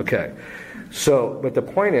 right? Okay. So, but the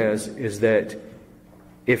point is that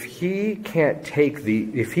if he can't take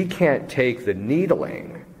the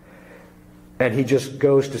needling, and he just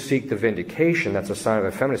goes to seek the vindication, that's a sign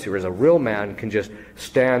of effeminacy, whereas a real man can just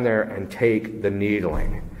stand there and take the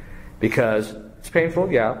needling. Because it's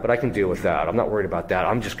painful, yeah, but I can deal with that. I'm not worried about that.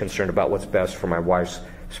 I'm just concerned about what's best for my wife's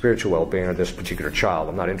spiritual well-being or this particular child.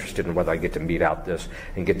 I'm not interested in whether I get to mete out this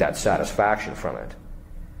and get that satisfaction from it.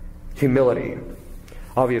 Humility.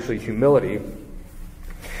 Obviously, humility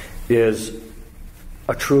is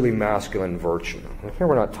a truly masculine virtue. Here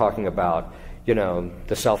we're not talking about,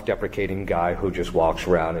 the self-deprecating guy who just walks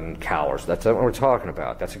around and cowers. That's not what we're talking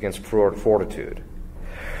about. That's against fortitude.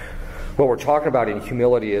 What we're talking about in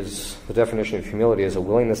humility is, the definition of humility is a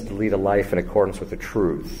willingness to lead a life in accordance with the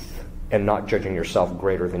truth and not judging yourself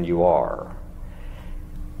greater than you are.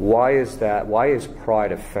 Why is that? Why is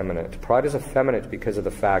pride effeminate? Pride is effeminate because of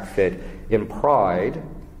the fact that in pride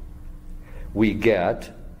we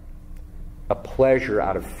get a pleasure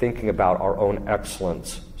out of thinking about our own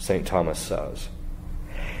excellence, St. Thomas says.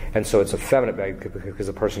 And so it's effeminate because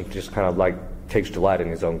the person just kind of like takes delight in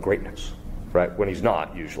his own greatness, right? When he's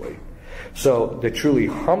not, usually. So the truly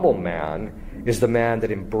humble man is the man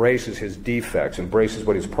that embraces his defects, embraces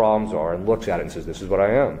what his problems are, and looks at it and says, this is what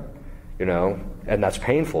I am. And that's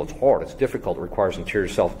painful, it's hard, it's difficult, it requires interior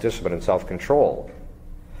self-discipline and self-control.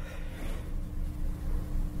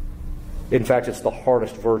 In fact, it's the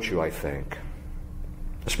hardest virtue, I think,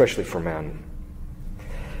 especially for men.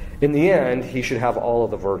 In the end, he should have all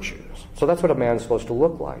of the virtues. So that's what a man's supposed to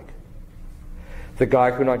look like. The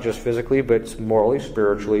guy who not just physically, but morally,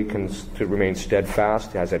 spiritually, can remain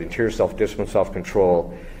steadfast, has that interior self-discipline,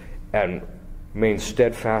 self-control, and remains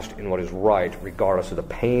steadfast in what is right, regardless of the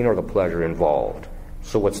pain or the pleasure involved.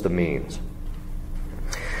 So what's the means?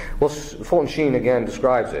 Well, Fulton Sheen again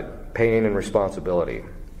describes it, pain and responsibility.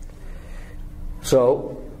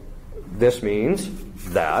 So this means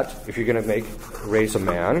that if you're going to raise a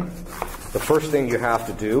man, the first thing you have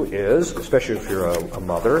to do is, especially if you're a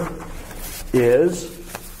mother, is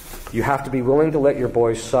you have to be willing to let your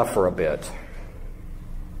boys suffer a bit.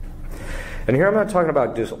 And here I'm not talking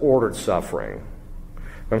about disordered suffering.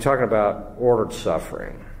 I'm talking about ordered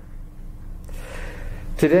suffering.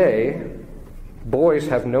 Today, boys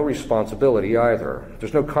have no responsibility either.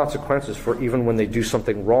 There's no consequences for even when they do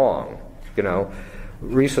something wrong.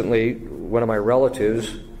 Recently, one of my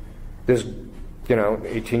relatives, this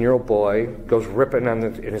 18-year-old boy goes ripping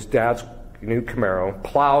in his dad's new Camaro,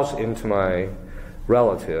 plows into my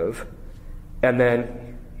relative, and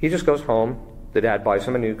then he just goes home. The dad buys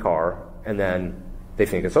him a new car, and then they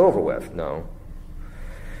think it's over with. No.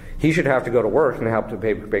 He should have to go to work and have to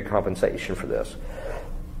pay compensation for this.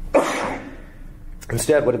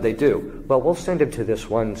 Instead, what did they do? Well, we'll send him to this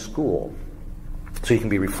one school so he can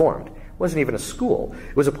be reformed. It wasn't even a school.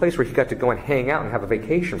 It was a place where he got to go and hang out and have a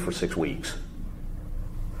vacation for 6 weeks.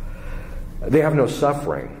 They have no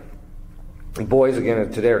suffering. And boys,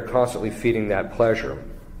 again, today are constantly feeding that pleasure,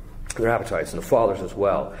 their appetites, and the fathers as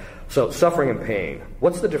well. So, suffering and pain.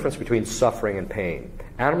 What's the difference between suffering and pain?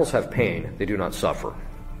 Animals have pain. They do not suffer.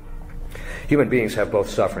 Human beings have both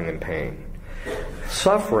suffering and pain.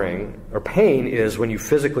 Suffering, or pain, is when you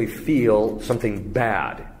physically feel something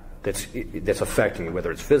bad that's affecting you,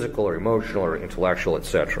 whether it's physical or emotional or intellectual,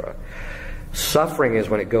 etc. Suffering is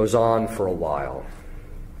when it goes on for a while.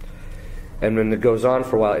 And when it goes on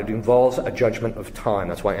for a while, it involves a judgment of time.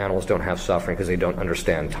 That's why animals don't have suffering, because they don't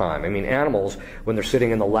understand time. I mean, animals, when they're sitting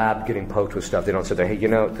in the lab getting poked with stuff, they don't sit there, hey,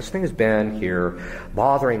 this thing has been here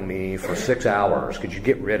bothering me for 6 hours. Could you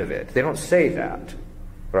get rid of it? They don't say that,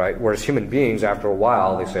 right? Whereas human beings, after a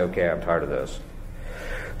while, they say, okay, I'm tired of this.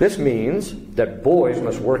 This means that boys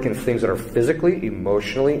must work in things that are physically,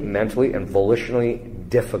 emotionally, mentally, and volitionally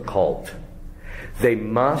difficult. They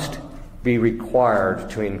must be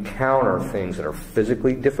required to encounter things that are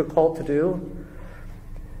physically difficult to do,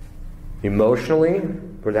 emotionally,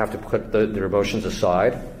 where they have to put their emotions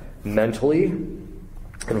aside, mentally, and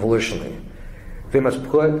volitionally. They must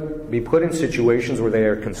be put in situations where they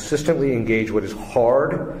are consistently engaged what is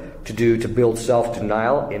hard to do to build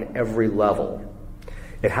self-denial in every level.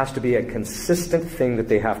 It has to be a consistent thing that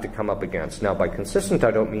they have to come up against. Now, by consistent,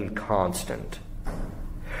 I don't mean constant.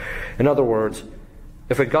 In other words,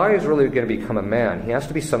 if a guy is really going to become a man, he has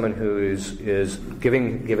to be someone who is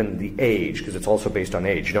given the age, because it's also based on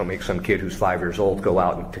age. You don't make some kid who's 5 years old go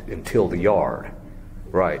out and till the yard,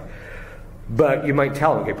 right? But you might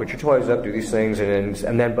tell him, okay, put your toys up, do these things,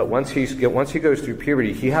 but once he goes through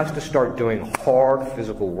puberty, he has to start doing hard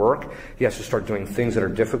physical work. He has to start doing things that are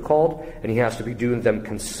difficult, and he has to be doing them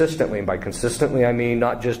consistently. And by consistently, I mean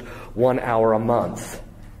not just 1 hour a month.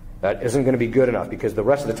 That isn't going to be good enough, because the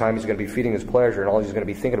rest of the time he's going to be feeding his pleasure, and all he's going to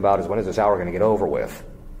be thinking about is, when is this hour going to get over with?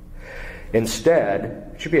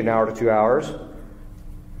 Instead, it should be 1 hour to 2 hours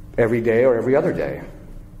every day or every other day.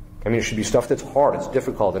 I mean, it should be stuff that's hard, it's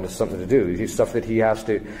difficult, and it's something to do. It's stuff that he has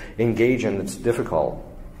to engage in that's difficult.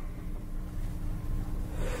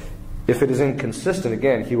 If it is inconsistent,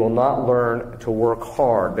 again, he will not learn to work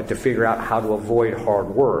hard, but to figure out how to avoid hard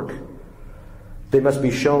work. They must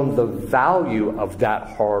be shown the value of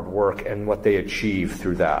that hard work and what they achieve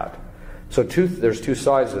through that. So there's two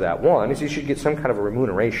sides to that. One is he should get some kind of a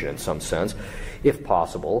remuneration in some sense, if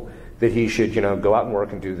possible, that he should, go out and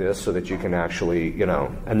work and do this so that you can actually,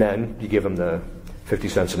 and then you give him the 50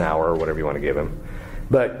 cents an hour or whatever you want to give him.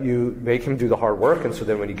 But you make him do the hard work, and so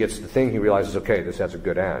then when he gets the thing, he realizes, okay, this has a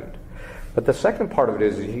good end. But the second part of it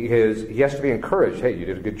is he has to be encouraged. Hey, you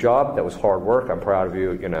did a good job. That was hard work. I'm proud of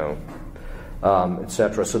you,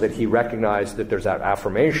 etc., so that he recognized that there's that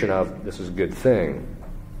affirmation of, this is a good thing.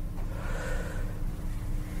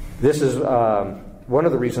 This is one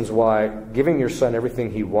of the reasons why giving your son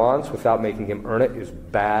everything he wants without making him earn it is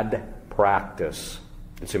bad practice.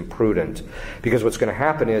 It's imprudent. Because what's going to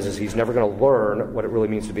happen is he's never going to learn what it really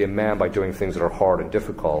means to be a man by doing things that are hard and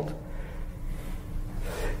difficult.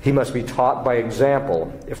 He must be taught by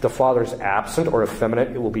example. If the father is absent or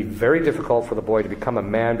effeminate, it will be very difficult for the boy to become a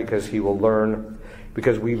man, because we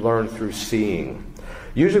learn through seeing.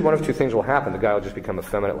 Usually one of two things will happen. The guy will just become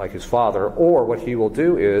effeminate like his father, or what he will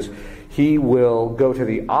do is he will go to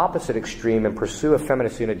the opposite extreme and pursue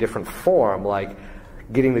effeminacy in a different form, like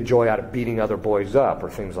getting the joy out of beating other boys up or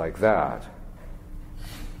things like that.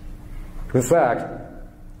 In fact,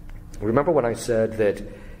 remember when I said that,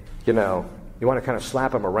 you want to kind of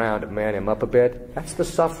slap him around and man him up a bit? That's the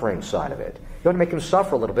suffering side of it. You want to make him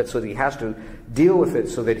suffer a little bit so that he has to deal with it,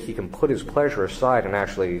 so that he can put his pleasure aside and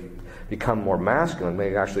actually become more masculine, when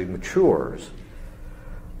he actually matures.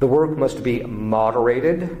 The work must be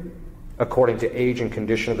moderated according to age and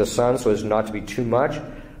condition of the son, so as not to be too much,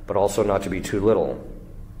 but also not to be too little.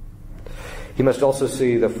 He must also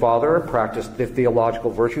see the father practice the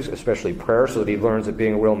theological virtues, especially prayer, so that he learns that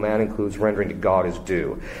being a real man includes rendering to God his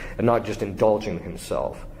due, and not just indulging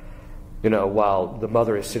himself. While the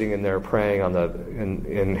mother is sitting in there praying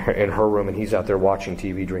in her room, and he's out there watching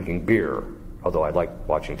TV, drinking beer. Although I like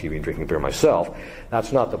watching TV and drinking beer myself,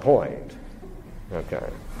 that's not the point. Okay.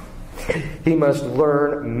 He must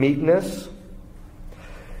learn meekness,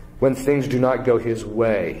 When things do not go his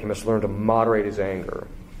way, he must learn to moderate his anger.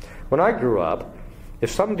 When I grew up,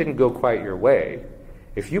 if something didn't go quite your way,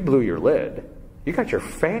 if you blew your lid, you got your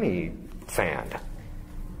fanny fanned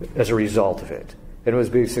as a result of it. And it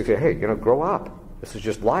was basically, hey, grow up. This is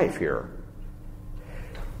just life here.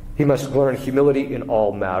 He must learn humility in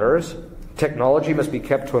all matters. Technology must be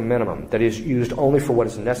kept to a minimum, that is, used only for what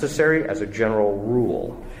is necessary as a general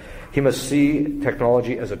rule. He must see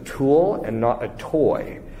technology as a tool and not a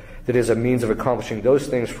toy, that is, a means of accomplishing those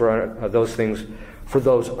things for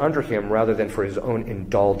those under him rather than for his own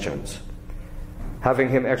indulgence. Having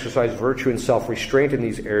him exercise virtue and self-restraint in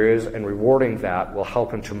these areas and rewarding that will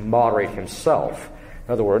help him to moderate himself.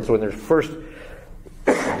 In other words, when you're first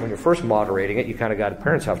moderating it,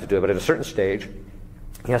 parents have to do it, but at a certain stage,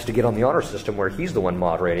 he has to get on the honor system where he's the one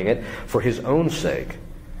moderating it for his own sake.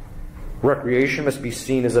 Recreation must be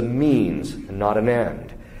seen as a means and not an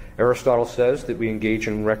end. Aristotle says that we engage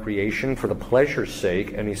in recreation for the pleasure's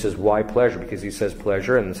sake, and he says, why pleasure? Because he says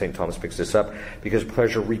pleasure, and St. Thomas picks this up, because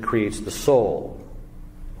pleasure recreates the soul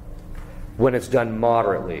when it's done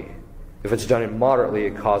moderately. If it's done immoderately,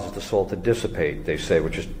 it causes the soul to dissipate, they say,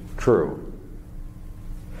 which is true.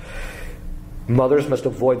 Mothers must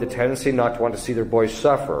avoid the tendency not to want to see their boys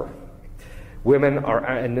suffer. Women are,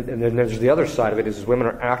 and then there's the other side of it, is women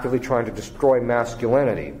are actively trying to destroy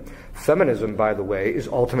masculinity. Feminism, by the way, is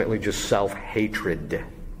ultimately just self-hatred.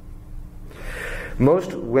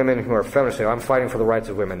 Most women who are feminists say, I'm fighting for the rights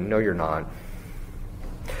of women. No, you're not.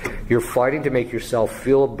 You're fighting to make yourself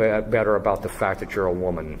feel better about the fact that you're a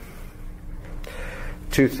woman.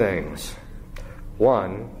 Two things.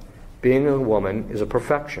 One, being a woman is a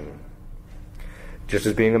perfection, just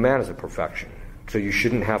as being a man is a perfection. So you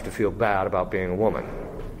shouldn't have to feel bad about being a woman.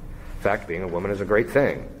 In fact, being a woman is a great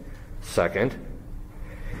thing. Second,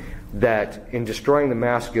 that in destroying the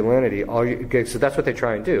masculinity, so that's what they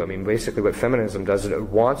try and do. I mean, basically what feminism does is it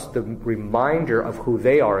wants the reminder of who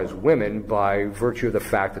they are as women by virtue of the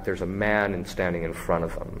fact that there's a man standing in front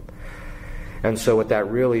of them. And so what that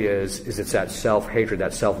really is it's that self-hatred,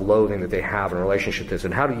 that self-loathing that they have in a relationship to this.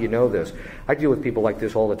 And how do you know this? I deal with people like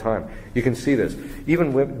this all the time. You can see this.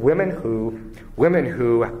 Even women who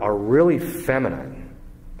are really feminine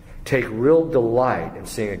take real delight in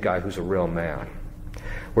seeing a guy who's a real man.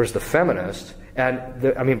 Whereas the feminists,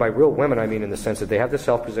 by real women, I mean in the sense that they have the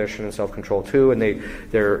self-possession and self-control too, and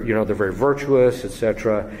they're very virtuous,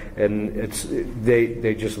 etc. And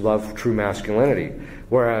they just love true masculinity.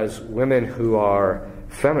 Whereas women who are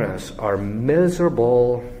feminists are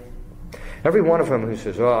miserable. Every one of them who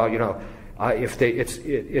says,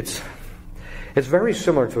 it's very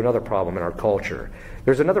similar to another problem in our culture.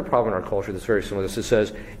 There's another problem in our culture that's very similar to this. It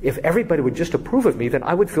says, if everybody would just approve of me, then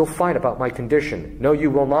I would feel fine about my condition. No, you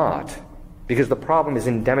will not. Because the problem is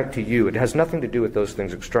endemic to you. It has nothing to do with those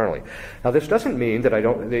things externally. Now, this doesn't mean that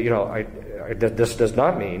this does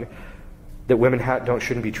not mean that women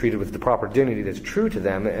shouldn't be treated with the proper dignity that's true to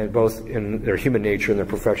them, and both in their human nature and their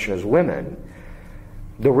perfection as women.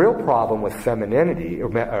 The real problem with femininity,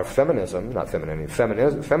 or feminism, not femininity,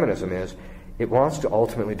 feminism is, it wants to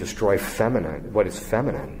ultimately destroy what is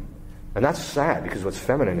feminine. And that's sad, because what's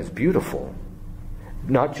feminine is beautiful.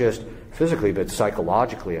 Not just physically, but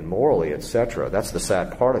psychologically and morally, etc. That's the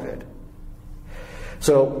sad part of it.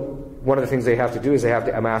 So, one of the things they have to do is they have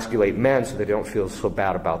to emasculate men so they don't feel so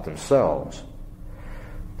bad about themselves.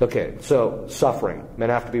 Okay, so suffering. Men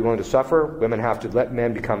have to be willing to suffer. Women have to let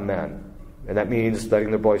men become men. And that means letting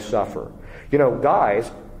their boys suffer.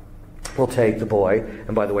 Guys will take the boy,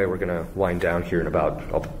 and by the way, we're going to wind down here in about,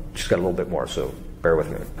 I'll just got a little bit more, so bear with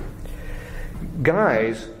me.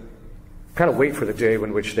 Guys kind of wait for the day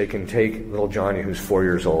in which they can take little Johnny, who's 4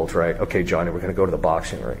 years old, right? Okay, Johnny, we're going to go to the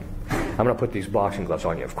boxing ring. I'm going to put these boxing gloves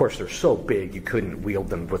on you. Of course, they're so big you couldn't wield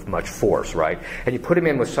them with much force, right? And you put him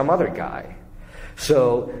in with some other guy.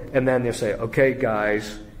 So, and then they say, okay,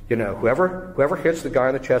 guys, whoever hits the guy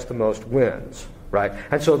on the chest the most wins, right?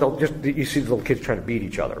 And so you see the little kids trying to beat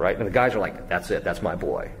each other, right? And the guys are like, that's it, that's my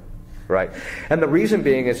boy, right? And the reason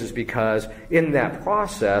being is because in that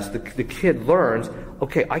process, the kid learns,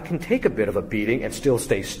 okay, I can take a bit of a beating and still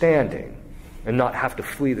stay standing and not have to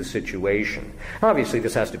flee the situation. Obviously,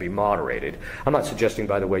 this has to be moderated. I'm not suggesting,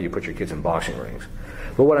 by the way, you put your kids in boxing rings.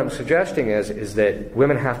 But what I'm suggesting is that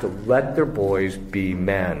women have to let their boys be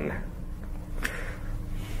men.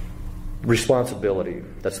 Responsibility,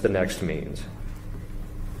 that's the next means.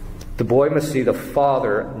 The boy must see the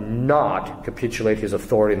father not capitulate his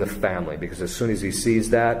authority in the family, because as soon as he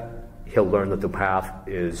sees that, he'll learn that the path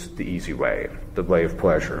is the easy way, the way of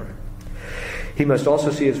pleasure. He must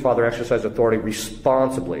also see his father exercise authority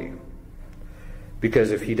responsibly.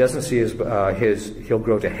 Because if he doesn't see he'll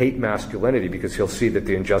grow to hate masculinity because he'll see that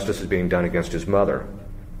the injustice is being done against his mother.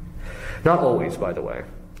 Not always, by the way,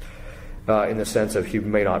 in the sense of he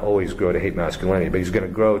may not always grow to hate masculinity, but he's going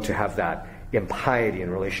to grow to have that impiety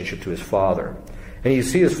in relationship to his father. And you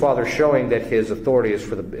see his father showing that his authority is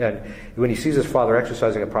for the, and when he sees his father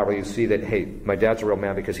exercising it properly, you see that, hey, my dad's a real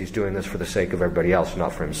man because he's doing this for the sake of everybody else,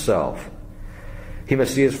 not for himself. He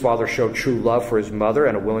must see his father show true love for his mother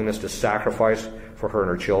and a willingness to sacrifice for her and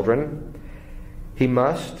her children. He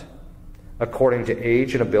must, according to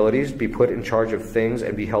age and abilities, be put in charge of things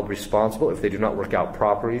and be held responsible if they do not work out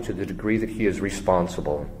properly to the degree that he is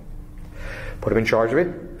responsible. Put him in charge of it.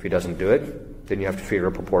 If he doesn't do it, then you have to fear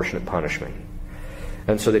a proportionate punishment.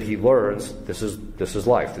 And so that he learns this is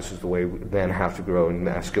life. This is the way men have to grow in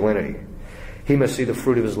masculinity. He must see the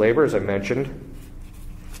fruit of his labor, as I mentioned.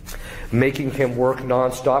 Making him work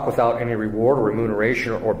nonstop without any reward or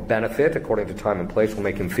remuneration or benefit, according to time and place, will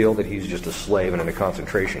make him feel that he's just a slave in a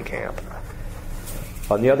concentration camp.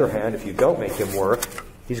 On the other hand, if you don't make him work,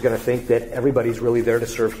 he's going to think that everybody's really there to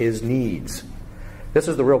serve his needs. This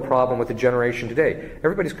is the real problem with the generation today.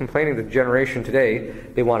 Everybody's complaining that the generation today,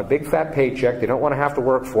 they want a big fat paycheck, they don't want to have to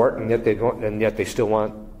work for it, and yet they still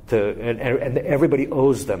want to, and everybody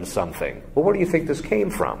owes them something. Well, where do you think this came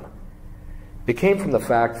from? It came from the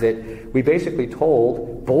fact that we basically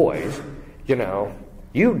told boys, you know,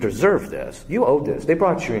 you deserve this, you owe this, they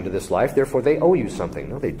brought you into this life, therefore they owe you something.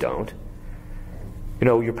 No, they don't. You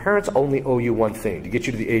know, your parents only owe you one thing, to get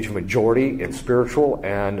you to the age of majority in spiritual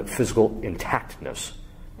and physical intactness.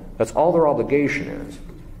 That's all their obligation is.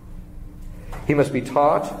 He must be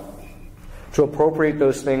taught to appropriate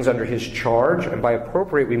those things under his charge, and by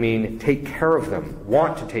appropriate we mean take care of them,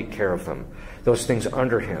 want to take care of them, those things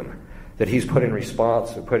under him that he's put in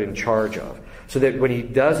response, put in charge of. So that when he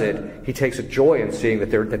does it, he takes a joy in seeing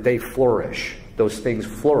that they flourish, those things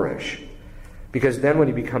flourish. Because then when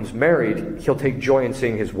he becomes married, he'll take joy in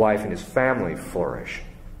seeing his wife and his family flourish.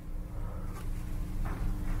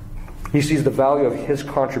 He sees the value of his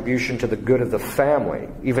contribution to the good of the family,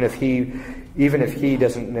 even if he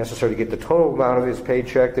doesn't necessarily get the total amount of his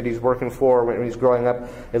paycheck that he's working for when he's growing up.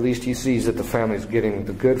 At least he sees that the family's getting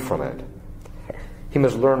the good from it. He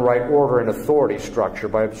must learn right order and authority structure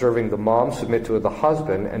by observing the mom submit to the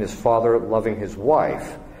husband and his father loving his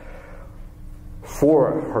wife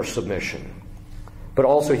for her submission. But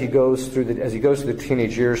also as he goes through the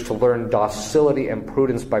teenage years to learn docility and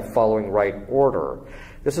prudence by following right order.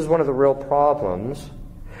 This is one of the real problems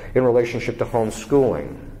in relationship to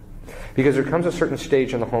homeschooling. Because there comes a certain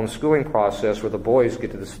stage in the homeschooling process where the boys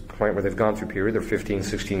get to this point where they've gone through puberty, they're 15,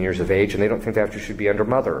 16 years of age, and they don't think they should be under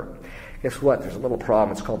mother. Guess what? There's a little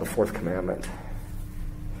problem. It's called the fourth commandment.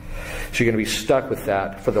 So you're going to be stuck with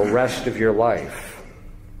that for the rest of your life.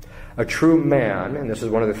 A true man, and this is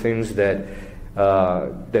one of the things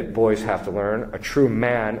that boys have to learn, a true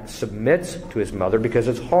man submits to his mother because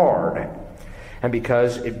it's hard, and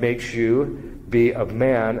because it makes you be a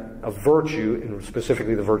man of virtue, and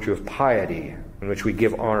specifically the virtue of piety, in which we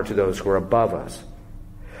give honor to those who are above us.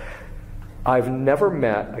 I've never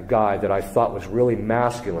met a guy that I thought was really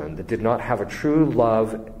masculine that did not have a true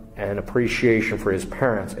love and appreciation for his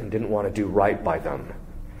parents and didn't want to do right by them.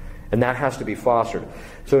 And that has to be fostered.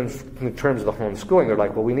 So in terms of the homeschooling, they're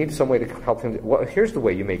like, well, we need some way to help him. Well, here's the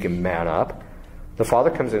way you make him man up. The father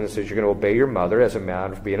comes in and says, you're going to obey your mother as a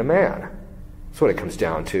man for being a man. That's what it comes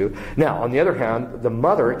down to. Now, on the other hand, the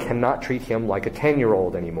mother cannot treat him like a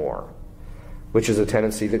 10-year-old anymore, which is a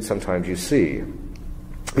tendency that sometimes you see.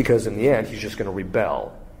 Because in the end, he's just going to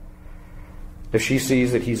rebel. If she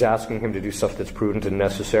sees that he's asking him to do stuff that's prudent and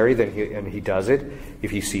necessary, then he does it.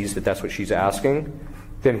 If he sees that that's what she's asking,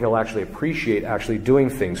 then he'll actually appreciate actually doing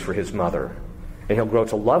things for his mother. And he'll grow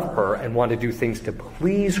to love her and want to do things to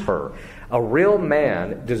please her. A real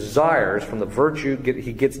man desires from the virtue,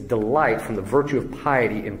 he gets delight from the virtue of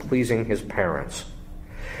piety in pleasing his parents.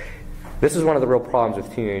 This is one of the real problems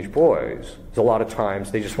with teenage boys. Is a lot of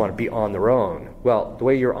times they just want to be on their own. Well, the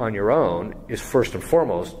way you're on your own is first and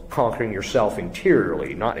foremost conquering yourself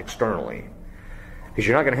interiorly, not externally. Because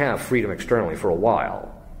you're not going to have freedom externally for a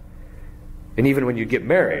while. And even when you get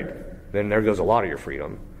married, then there goes a lot of your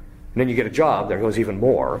freedom. And then you get a job, there goes even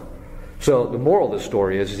more. So the moral of the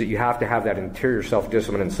story is that you have to have that interior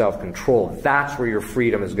self-discipline and self-control. That's where your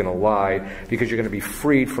freedom is going to lie, because you're going to be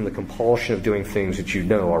freed from the compulsion of doing things that you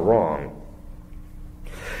know are wrong.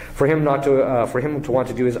 For him to want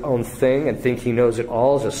to do his own thing and think he knows it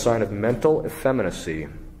all is a sign of mental effeminacy.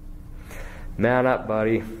 Man up,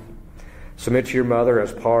 buddy. Submit to your mother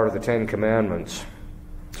as part of the 10 Commandments.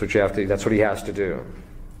 That's what he has to do.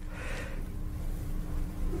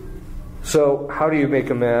 So how do you make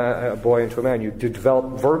a boy into a man? You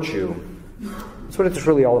develop virtue. That's what it's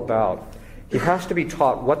really all about. He has to be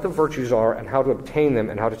taught what the virtues are and how to obtain them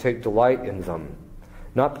and how to take delight in them.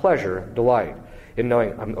 Not pleasure, delight. In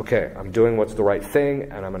knowing, I'm doing what's the right thing,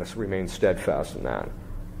 and I'm going to remain steadfast in that.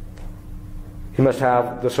 He must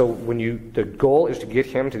have, the goal is to get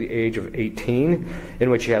him to the age of 18, in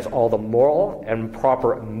which he has all the moral and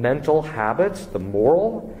proper mental habits, the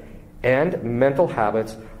moral and mental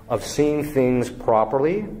habits of seeing things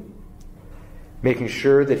properly, making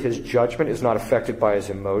sure that his judgment is not affected by his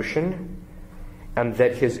emotion, and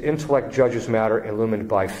that his intellect judges matter illumined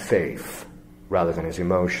by faith rather than his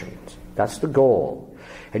emotions. That's the goal.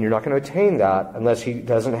 And you're not going to attain that unless he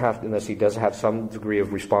does have some degree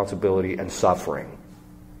of responsibility and suffering.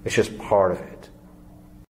 It's just part of it.